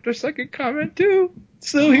fucked up their second comment too.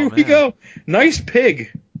 So here we man. go. Nice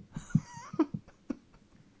pig.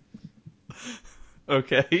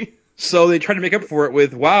 Okay. So they tried to make up for it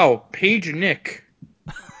with, wow, Paige Nick.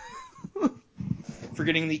 For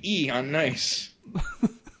getting the E on nice.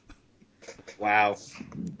 Wow.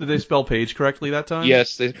 Did they spell Paige correctly that time?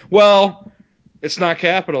 Yes, well, it's not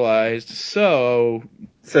capitalized, so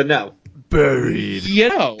So no. Buried. you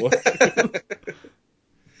know.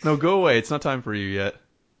 No, go away. It's not time for you yet.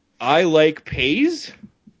 I like Pays.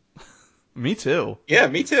 Me too. Yeah,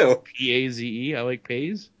 me too. P-A-Z-E. I like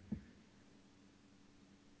Pays.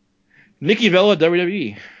 Nikki Vella,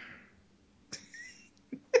 WWE.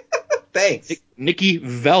 Thanks. Nikki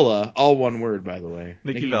Vella, all one word, by the way.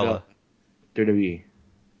 Nikki Vella. WWE.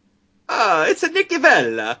 Ah, it's a Nikki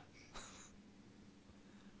Bella.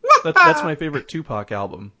 That's my favorite Tupac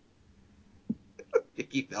album.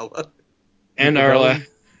 Nikki Bella. And Nikki our Bella. last.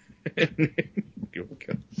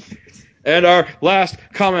 And our last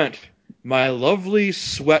comment. My lovely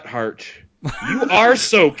sweatheart. You are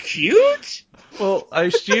so cute. Well,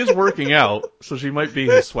 she is working out, so she might be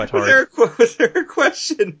his sweetheart. Was there a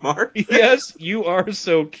question mark? Yes, you are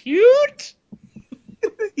so cute.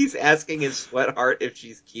 He's asking his sweatheart if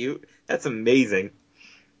she's cute. That's amazing.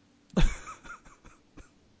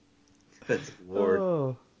 That's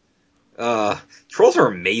Lord. Oh. Trolls are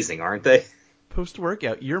amazing, aren't they?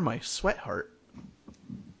 Post-workout, you're my sweetheart.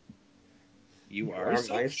 You are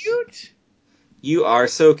so nice. cute. You are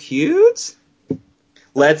so cute.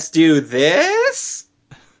 Let's do this.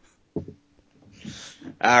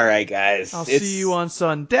 All right, guys. I'll see you on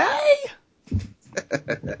Sunday.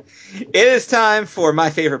 It is time for my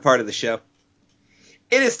favorite part of the show.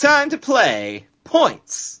 It is time to play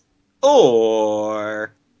Points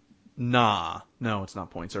or... Nah. No, it's not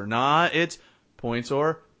points or nah. It's points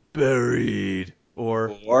or buried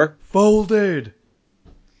or folded.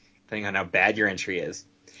 Depending on how bad your entry is.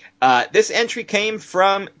 This entry came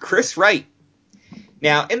from Chris Wright.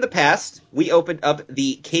 Now, in the past, we opened up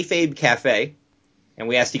the Kayfabe Cafe, and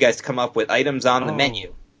we asked you guys to come up with items on the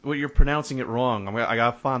menu. Well, you're pronouncing it wrong. I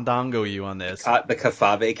got fandango you on this. The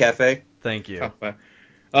Kafabe Cafe. Thank you.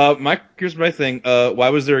 Here's my thing. Why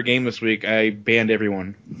was there a game this week? I banned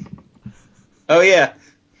everyone. Oh, yeah.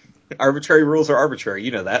 Arbitrary rules are arbitrary.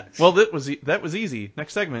 You know that. Well, that was easy.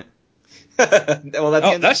 Next segment. Well,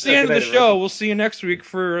 That's the end of the show. show. We'll see you next week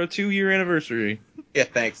for a 2-year anniversary. Yeah,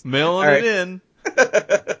 thanks. Mailing All it in.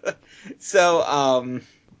 So,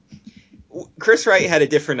 Chris Wright had a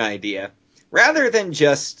different idea. Rather than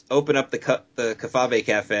just open up the Kafabe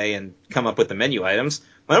Cafe and come up with the menu items,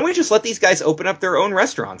 why don't we just let these guys open up their own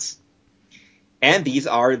restaurants? And these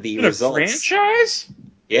are the results. Franchise?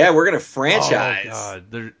 Yeah, we're going to franchise. Oh,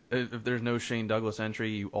 God. If there's no Shane Douglas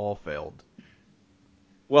entry, you all failed.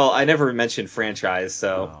 Well, I never mentioned franchise,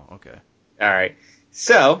 so... Oh, okay. All right.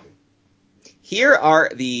 So, here are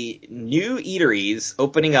the new eateries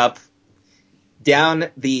opening up down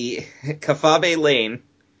the Kafabe Lane.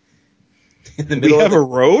 We have a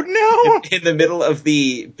road now? In the middle of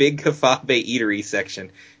the big Kafabe eatery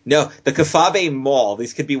section. No, the Kafabe Mall.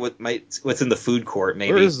 These could be what's in the food court,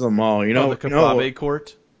 maybe. Where is the mall? The Kafabe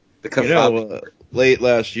court? The Kafabe court. late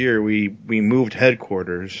last year we moved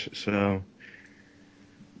headquarters, so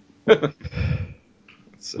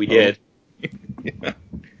We did. Yeah.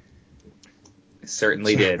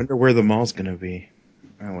 Certainly I did. wonder where the mall's gonna be.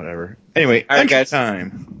 Oh, whatever. Anyway, All right, entry guys.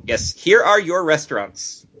 time. Yes, here are your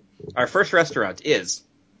restaurants. Our first restaurant is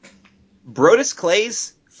Brodus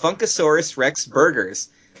Clay's Funkasaurus Rex Burgers.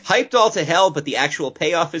 Hyped all to hell, but the actual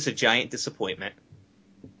payoff is a giant disappointment.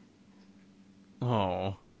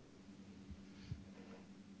 Oh.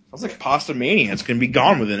 Sounds like Pasta Mania. It's gonna be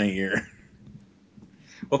gone within a year.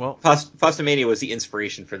 Well, Pastamania was the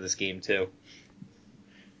inspiration for this game, too.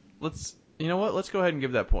 You know what? Let's go ahead and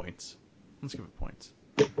give that points. Let's give it points.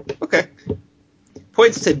 Okay.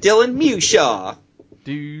 Points to Dylan Mushaw.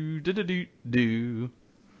 Do.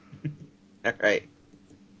 All right.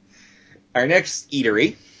 Our next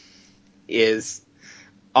eatery is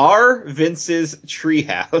R. Vince's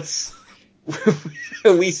Treehouse.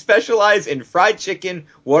 We specialize in fried chicken,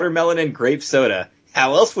 watermelon, and grape soda.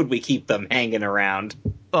 How else would we keep them hanging around?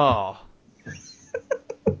 Oh.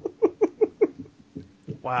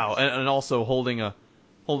 Wow, and also holding a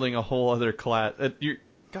whole other class.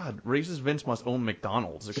 God, racist Vince must own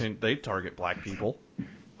McDonald's. They target black people.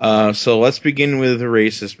 So let's begin with the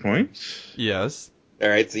racist points. Yes. All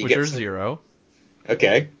right, so you Which get are 0.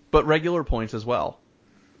 Okay. But regular points as well.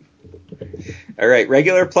 All right,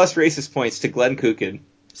 regular plus racist points to Glenn Kukin.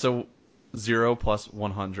 So 0 plus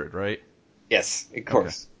 100, right? Yes, of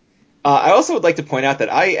course. I also would like to point out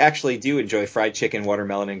that I actually do enjoy fried chicken,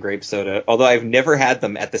 watermelon, and grape soda, although I've never had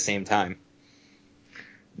them at the same time.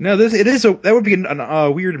 No, that would be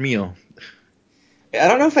a weird meal. I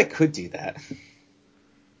don't know if I could do that.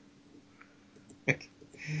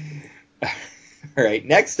 All right,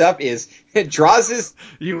 next up is Droz's...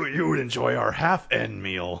 You would enjoy our half-end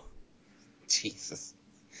meal. Jesus.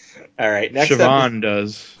 All right, next up... Siobhan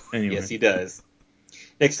does. Anyway. Yes, he does.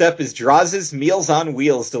 Next up is Droz's Meals on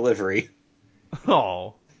Wheels delivery.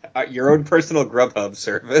 Oh. Your own personal Grubhub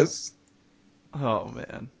service. Oh,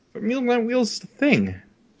 man. But Meals on Wheels is the thing.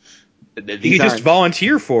 You These could just aren't...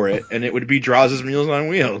 volunteer for it, and it would be Droz's Meals on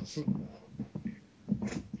Wheels.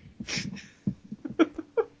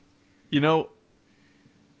 You know...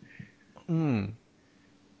 I'm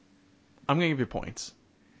going to give you points.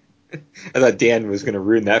 I thought Dan was going to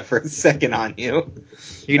ruin that for a second on you.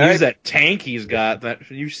 You can use that tank he's got.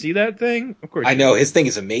 You see that thing? Of course. I know, his thing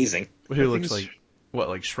is amazing. Who looks like,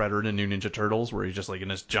 like Shredder in the New Ninja Turtles, where he's just like in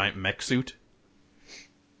this giant mech suit?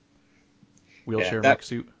 Wheelchair mech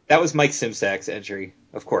suit? That was Mike Simsak's entry.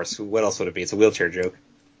 Of course, what else would it be? It's a wheelchair joke.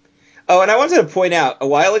 Oh, and I wanted to point out, a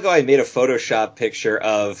while ago I made a Photoshop picture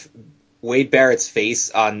of Wade Barrett's face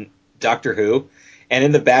on Doctor Who, and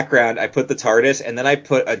in the background I put the TARDIS, and then I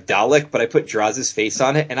put a Dalek, but I put Droz's face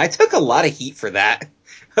on it, and I took a lot of heat for that.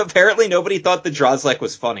 Apparently nobody thought the Drozlek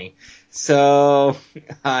was funny, so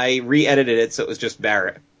I re-edited it so it was just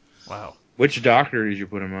Barrett. Wow. Which Doctor did you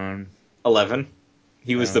put him on? 11.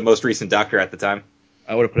 He was the most recent Doctor at the time.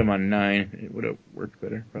 I would have put him on 9. It would have worked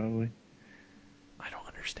better, probably. I don't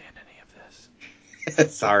understand any of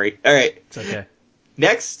this. Sorry. All right. It's okay.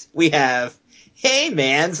 Next, we have Hey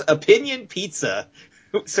Man's Opinion Pizza,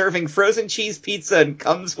 serving frozen cheese pizza and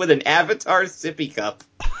comes with an Avatar sippy cup.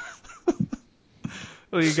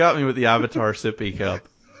 Well, you got me with the Avatar sippy cup.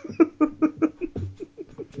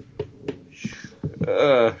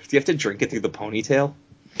 Do you have to drink it through the ponytail?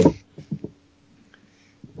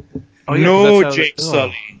 Oh, yeah, no, Jake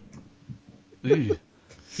Sully. Ew.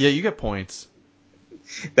 Yeah, you get points.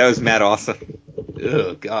 That was mad awesome.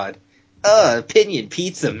 Oh, God. Opinion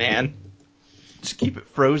pizza, man. Just keep it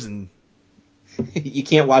frozen. You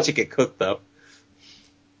can't watch it get cooked, though.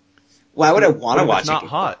 Why would I want to watch it? If it's not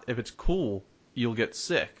hot, if it's cool, you'll get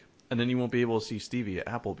sick, and then you won't be able to see Stevie at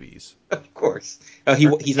Applebee's. Of course. Oh,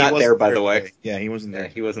 he's not there, by the way. Yeah, he wasn't there. Yeah,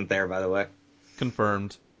 he wasn't there, by the way.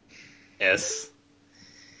 Confirmed. Yes.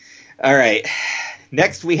 All right.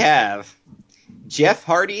 Next we have Jeff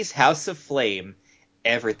Hardy's House of Flame.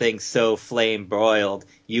 Everything's so flame broiled,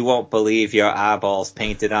 you won't believe your eyeballs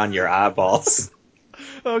painted on your eyeballs.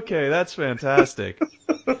 Okay, that's fantastic.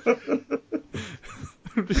 It'd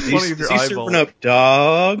be funny if your Is he serving up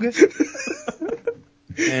dog and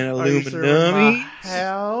Illuminati? My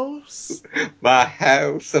house, My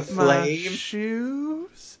house of my flame.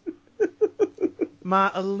 shoes, my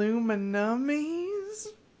Illuminamis.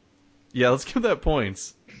 Yeah, let's give that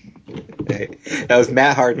points. Okay. That was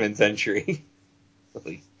Matt Hardman's entry.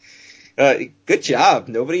 Good job.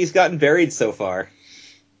 Nobody's gotten buried so far.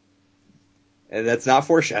 And that's not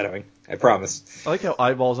foreshadowing, I promise. I like how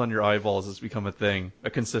eyeballs on your eyeballs has become a thing, a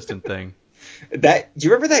consistent thing. Do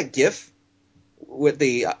you remember that GIF with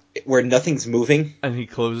the where nothing's moving. And he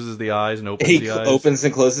closes the eyes and opens He the eyes. opens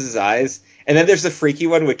and closes his eyes, and then there's the freaky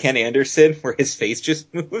one with Ken Anderson where his face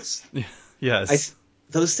just moves. Yes.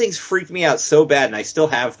 Those things freaked me out so bad, and I still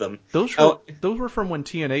have them. Those were from when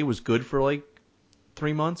TNA was good for like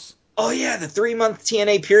 3 months. Oh yeah, the 3-month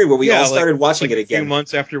TNA period where we all started watching it again. A few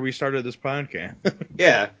months after we started this podcast.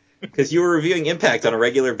 Yeah, because you were reviewing Impact on a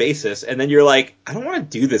regular basis, and then you're like, I don't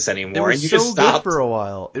want to do this anymore, It and was you so just stopped. good for a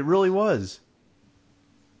while. It really was.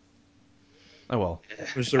 Oh well.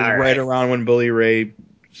 It was right around when Bully Ray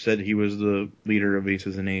said he was the leader of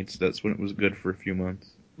Aces and Eights. That's when it was good for a few months.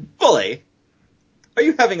 Bully, are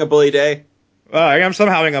you having a bully day? I am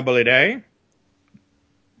somehow having a bully day.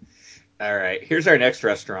 All right, here's our next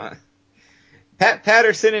restaurant. Pat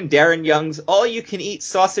Patterson and Darren Young's all-you-can-eat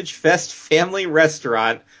Sausage Fest family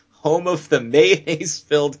restaurant, home of the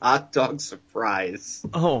mayonnaise-filled hot dog surprise.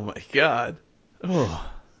 Oh my god. Oh.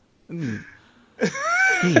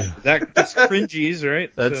 That's cringies,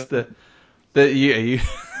 right? That's you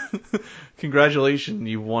congratulations,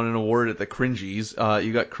 you won an award at the Cringies.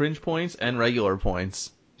 You got cringe points and regular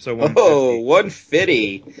points. So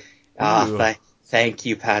 150. 150. Thank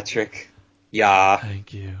you, Patrick. Yeah.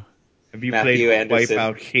 Thank you. Have you Matthew played Anderson.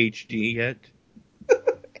 Wipeout HD yet?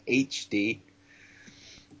 HD.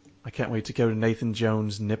 I can't wait to go to Nathan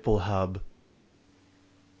Jones' Nipple Hub.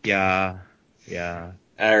 Yeah.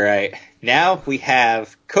 All right. Now we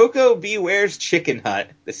have Coco Beware's Chicken Hut.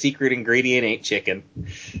 The secret ingredient ain't chicken.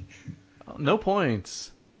 No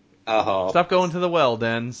points. Oh. Stop going to the well,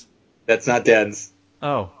 Dens. That's not Den's.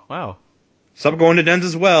 Oh, wow. Stop going to Dens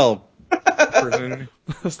as well. Person.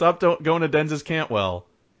 Stop going to Dens' Cantwell.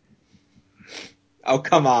 Oh,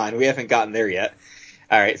 come on. We haven't gotten there yet.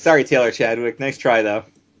 All right. Sorry, Taylor Chadwick. Nice try, though.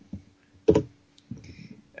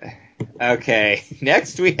 Okay.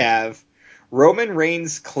 Next we have Roman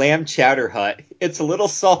Reigns' Clam Chowder Hut. It's a little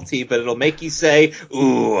salty, but it'll make you say,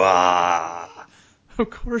 ooh, ah. Of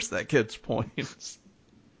course that gets points.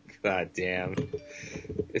 God damn.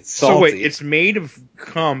 It's salty. So wait, it's made of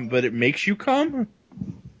cum, but it makes you cum?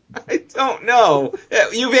 I don't know.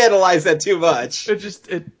 You've analyzed that too much.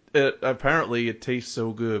 It apparently it tastes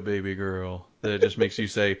so good, baby girl, that it just makes you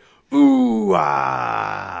say, ooh,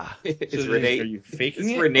 ah. Is So Renee, are you faking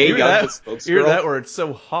is it? Renee Hear Young that? the spokesgirl? Hear that where it's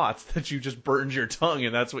so hot that you just burned your tongue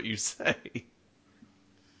and that's what you say.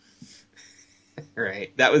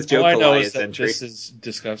 Right. That was Joe All I know is Kalaya's that entry. this is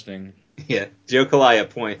disgusting. Yeah. Joe Kalaya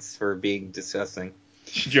points for being disgusting.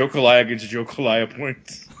 Joe Kalaya gets Joe Kalaya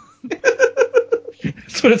points.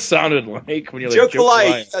 That's what it sounded like when you're Joe like,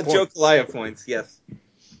 Kalaya. Joe Kalaya points, yes.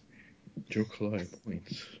 Joe Kalaya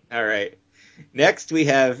points. All right. Next, we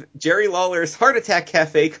have Jerry Lawler's Heart Attack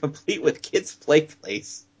Cafe, complete with kids' play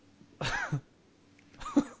place.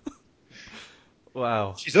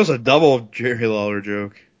 Wow. Jeez, that was a double Jerry Lawler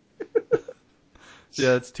joke.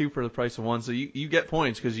 Yeah, it's 2 for the price of 1. So you get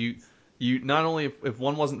points because you not only if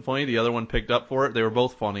one wasn't funny, the other one picked up for it. They were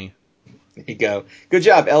both funny. There you go. Good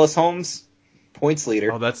job, Ellis Holmes. Points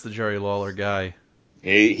leader. Oh, that's the Jerry Lawler guy.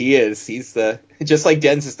 He is. He's just like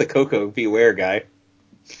Dens is the Coco Beware guy.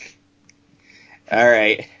 All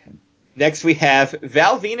right. Next we have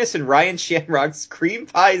Val Venus and Ryan Shamrock's cream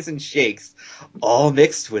pies and shakes, all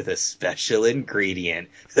mixed with a special ingredient.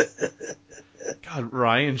 God,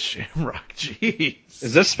 Ryan Shamrock, jeez.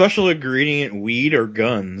 Is that special ingredient weed or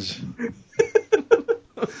guns?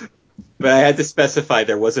 But I had to specify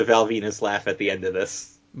there was a Val Venus laugh at the end of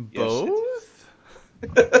this. Both?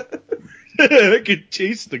 I could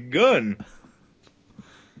taste the gun.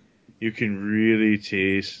 You can really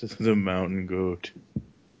taste the mountain goat.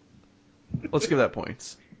 Let's give that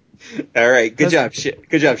points. All right, good job,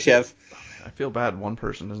 Chev. I feel bad one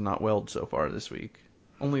person has not welled so far this week.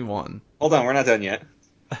 Only one. Hold on, we're not done yet.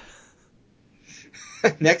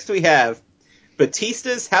 Next we have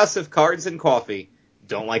Batista's House of Cards and Coffee.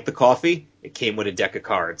 Don't like the coffee? It came with a deck of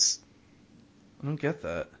cards. I don't get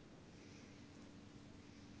that.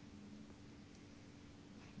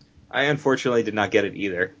 I unfortunately did not get it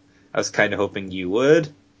either. I was kind of hoping you would.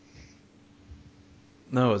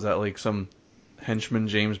 No, is that like some henchman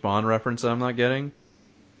James Bond reference that I'm not getting?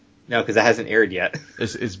 No, because that hasn't aired yet.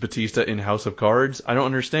 Is Batista in House of Cards? I don't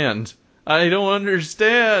understand. I don't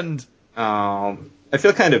understand. I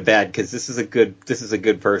feel kind of bad because this is a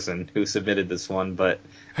good person who submitted this one, but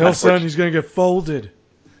Hell, son, he's gonna get folded.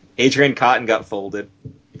 Adrian Cotton got folded.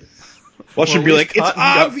 Well, should at be least like, it's Cotton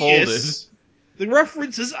got obvious. The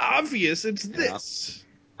reference is obvious. It's this.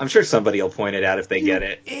 I'm sure somebody will point it out if they get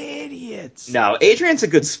it. Idiots. No, Adrian's a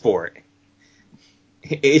good sport.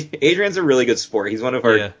 Adrian's a really good sport. He's one of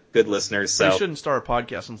our good listeners. So We shouldn't start a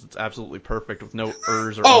podcast unless it's absolutely perfect with no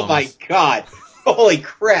ers or Oh ums. my god! Holy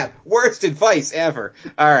crap! Worst advice ever.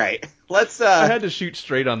 All right, let's. I had to shoot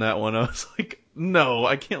straight on that one. I was like, no,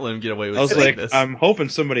 I can't let him get away with I was saying like, this. I'm hoping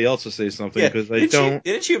somebody else will say something Yeah, because I didn't don't.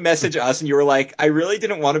 didn't you message us and you were like, I really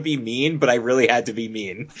didn't want to be mean, but I really had to be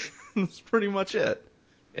mean. That's pretty much it.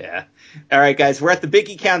 Yeah. All right, guys, we're at the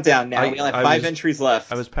Biggie countdown now. We only have 5 entries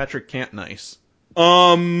left. I was Patrick Cant nice.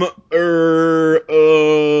 Yeah,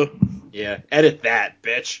 edit that,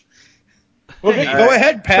 bitch. Okay, Hey, go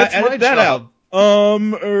ahead, Pat. that's my Edit that job. out.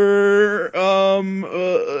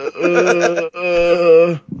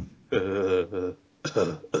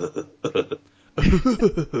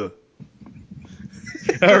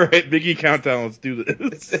 All right, Biggie countdown. Let's do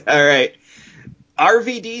this. All right.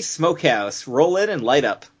 RVD Smokehouse. Roll in and light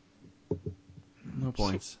up. No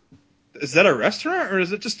points. Is that a restaurant or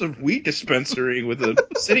is it just a weed dispensary with a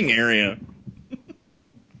sitting area?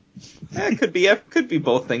 Could be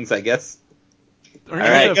both things, I guess. All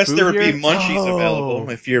right, I guess there would be munchies Oh. available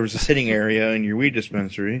if there was a sitting area in your weed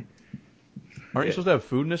dispensary. Aren't you Yeah. supposed to have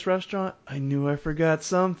food in this restaurant? I knew I forgot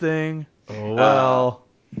something. Oh well.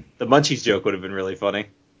 The Munchies joke would have been really funny.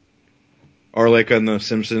 Or like on The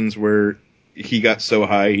Simpsons where he got so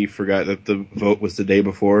high he forgot that the vote was the day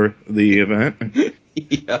before the event.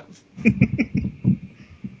 Yeah.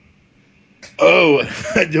 Oh,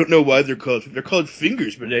 I don't know why they're called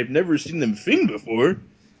fingers, but I've never seen them fing before.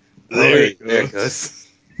 There it goes.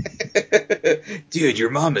 Dude, your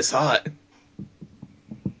mom is hot.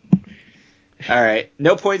 All right,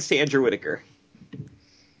 no points to Andrew Whitaker.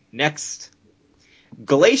 Next,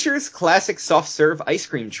 Glacier's classic soft serve ice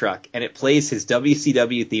cream truck, and it plays his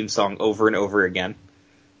WCW theme song over and over again.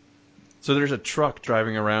 So there's a truck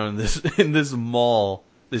driving around in this mall,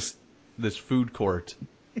 this food court.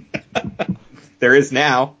 There is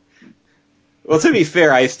now. Well, to be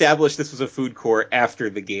fair, I established this was a food court after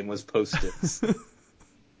the game was posted.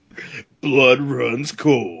 Blood runs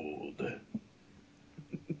cold.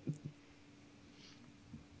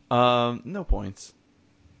 No points.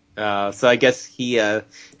 So I guess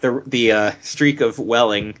the streak of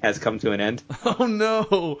welling has come to an end. Oh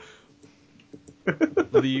no!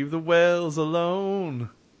 Leave the whales alone.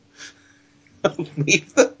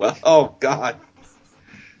 Oh God.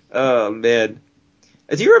 Oh man.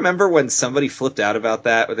 Do you remember when somebody flipped out about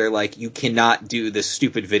that, where they're like, you cannot do this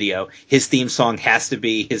stupid video. His theme song has to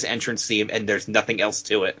be his entrance theme, and there's nothing else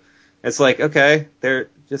to it. It's like, okay, they're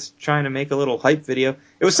just trying to make a little hype video.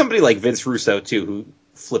 It was somebody like Vince Russo, too, who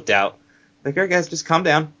flipped out. Like, all right, guys, just calm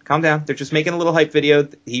down. Calm down. They're just making a little hype video.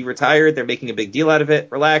 He retired. They're making a big deal out of it.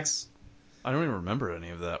 Relax. I don't even remember any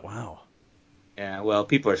of that. Wow. Yeah, well,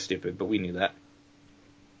 people are stupid, but we knew that.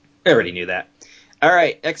 I already knew that. All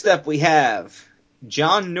right, next up we have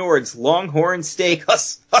John Nord's Longhorn Steak.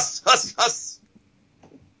 Huss, huss, huss, huss.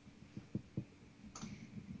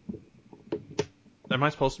 Am I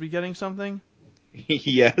supposed to be getting something?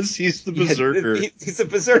 Yes, he's the berserker. He's a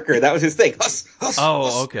berserker. That was his thing. Huss, huss, Oh,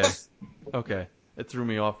 huss, okay. huss. Okay. It threw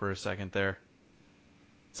me off for a second there.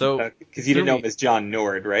 So, Because you didn't know him as John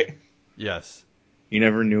Nord, right? yes, You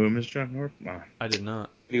never knew him as John North? Wow. I did not.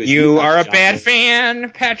 You are a bad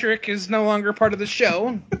fan. Patrick is no longer part of the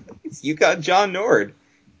show. You got John Nord.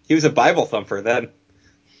 He was a Bible thumper then.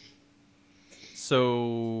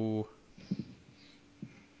 So,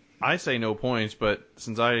 I say no points, but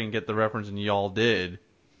since I didn't get the reference and y'all did,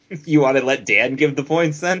 You want to let Dan give the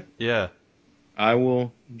points then? yeah. I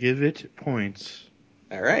will give it points.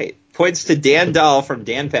 All right. Points to Dan Dahl from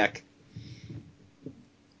Dan Peck.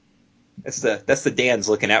 That's the Dans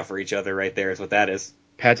looking out for each other right there is what that is.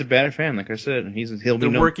 Pat's a bad fan, like I said. He'll be They're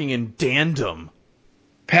known. working in dandom.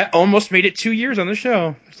 Pat almost made it 2 years on the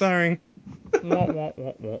show. Sorry.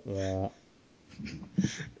 All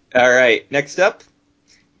right. Next up,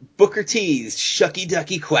 Booker T's Shucky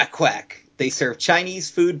Ducky Quack Quack. They serve Chinese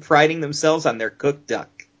food priding themselves on their cooked duck.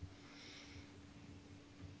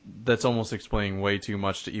 That's almost explaining way too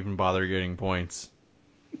much to even bother getting points.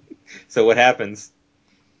 So what happens?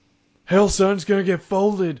 Hell, son's gonna get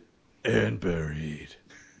folded and buried.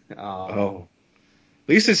 Oh. At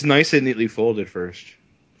least it's nice and neatly folded first.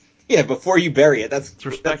 Yeah, before you bury it. It's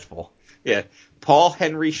respectful. Yeah. Paul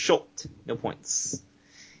Henry Schultz. No points.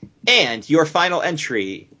 And your final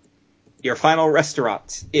entry, your final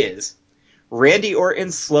restaurant is Randy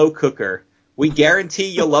Orton's Slow Cooker. We guarantee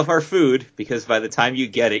you'll love our food because by the time you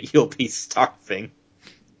get it, you'll be starving.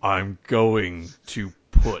 I'm going to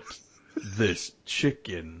put this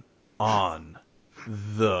chicken on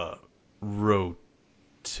the rotisserie.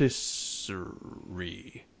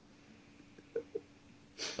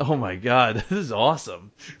 Oh my god, this is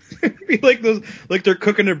awesome. It'd be like those, like they're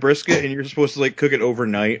cooking a brisket and you're supposed to like cook it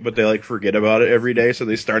overnight, but they like forget about it every day, so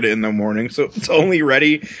they start it in the morning, so it's only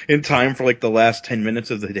ready in time for like the last 10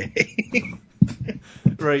 minutes of the day.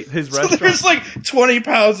 Right, his So restaurant. there's like 20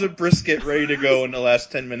 pounds of brisket ready to go in the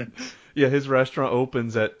last 10 minutes. Yeah, his restaurant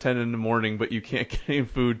opens at 10 in the morning, but you can't get any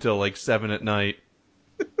food till like 7 at night.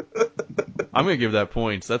 I'm gonna give that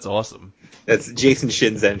points. That's awesome. That's Jason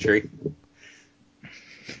Shin's entry.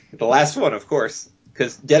 The last one, of course,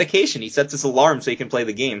 because dedication. He sets his alarm so he can play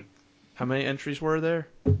the game. How many entries were there?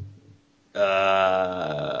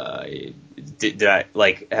 Did I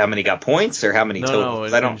like how many got points or how many total? No,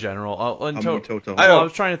 'Cause in, I don't. in general. In How many total. total? I Well, don't- I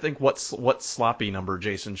was trying to think what sloppy number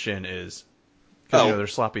Jason Shin is. Because Oh.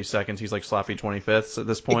 there's sloppy seconds. He's like sloppy 25ths at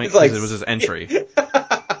this point. He's like- Because it was his entry. Yeah,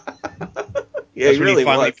 That's he when really he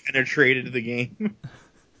finally was. penetrated the game.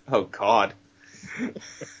 Oh God.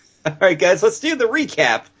 All right, guys, let's do the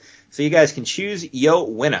recap so you guys can choose yo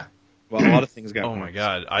winner. Well, a lot of things got Oh my points.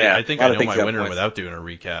 god. Yeah, I think a lot I of know things my got winner points. without doing a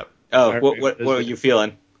recap. Oh, All right, what are you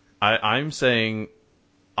feeling? I'm saying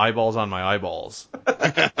eyeballs on my eyeballs.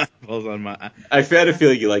 Balls on my. I had a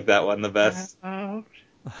feeling you like that one the best.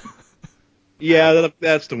 Yeah,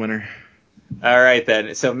 that's the winner. All right,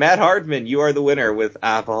 then. So, Matt Hardman, you are the winner with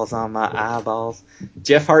eyeballs on my eyeballs.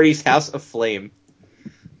 Jeff Hardy's House of Flame.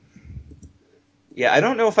 Yeah, I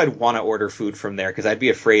don't know if I'd want to order food from there because I'd be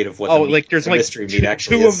afraid of what There's the like mystery meat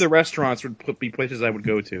actually two is. of the restaurants would be places I would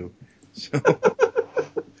go to. So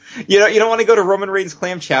You don't want to go to Roman Reigns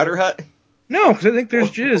Clam Chowder Hut? no, because I think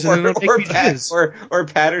there's jizz, and then they'll make me jizz. Or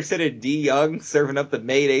Patterson and D. Young serving up the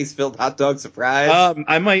mayonnaise-filled hot dog surprise.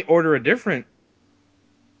 I might order a different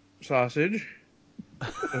sausage.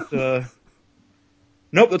 But,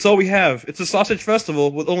 nope, that's all we have. It's a sausage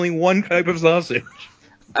festival with only one type of sausage.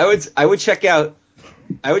 I would check out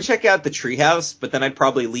the treehouse, but then I'd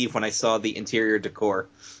probably leave when I saw the interior decor.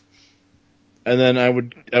 And then I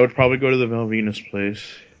would probably go to the Velvenis place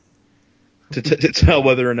to tell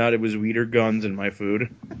whether or not it was weed or guns in my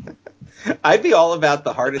food. I'd be all about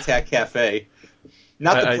the Heart Attack Cafe.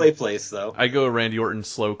 Not the play place, though. I go Randy Orton's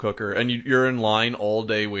slow cooker, and you're in line all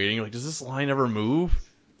day waiting. You're like, does this line ever move?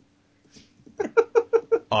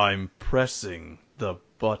 I'm pressing the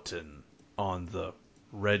button on the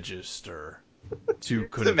register to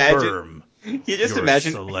confirm You just your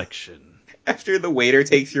imagine selection. after the waiter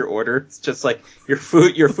takes your order, it's just like your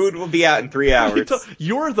food will be out in 3 hours.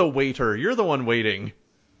 You're the waiter. You're the one waiting.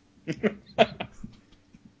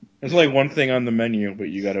 There's only one thing on the menu, but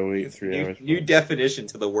you gotta wait 3 hours. New definition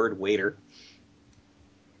to the word waiter.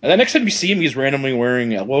 And then next time you see him, he's randomly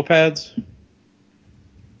wearing elbow pads.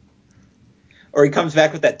 Or he comes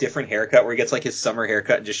back with that different haircut where he gets like his summer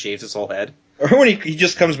haircut and just shaves his whole head. Or when he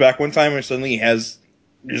just comes back one time and suddenly he has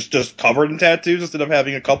just covered in tattoos instead of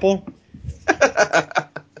having a couple.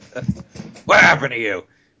 What happened to you?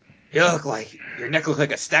 Your neck looked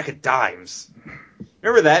like a stack of dimes.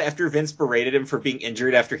 Remember that after Vince berated him for being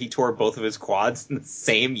injured after he tore both of his quads in the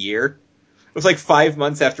same year? It was like 5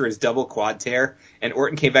 months after his double quad tear, and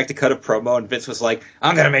Orton came back to cut a promo, and Vince was like,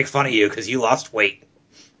 I'm going to make fun of you because you lost weight.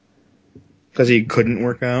 Because he couldn't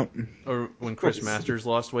work out. Or when Chris Masters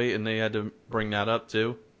lost weight and they had to bring that up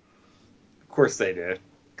too. Of course they did.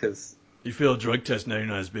 Because You failed a drug test, now you're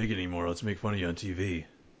not as big anymore. Let's make fun of you on TV.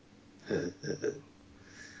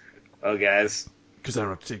 Oh, guys. Because I don't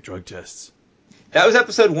have to take drug tests. That was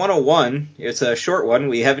episode 101. It's a short one.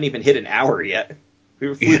 We haven't even hit an hour yet. We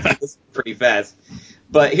were through this pretty fast.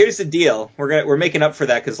 But here's the deal. We're making up for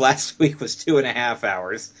that because last week was 2.5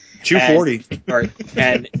 hours. 240.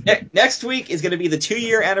 And next week is going to be the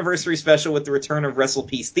 2-year anniversary special with the return of Wrestle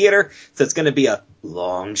Peace Theater. So it's going to be a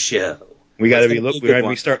long show. We gotta It's gonna a good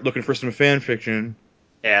one. start looking for some fan fiction.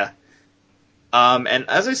 Yeah. And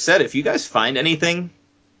as I said, if you guys find anything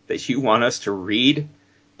that you want us to read,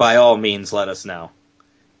 by all means, let us know.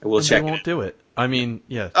 And we'll check. We won't do it. I mean,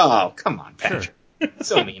 yeah. Oh, come on, Patrick.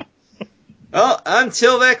 So mean. Well,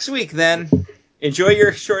 until next week, then. Enjoy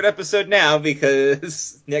your short episode now,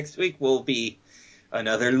 because next week will be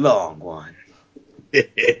another long one.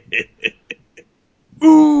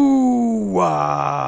 Ooh,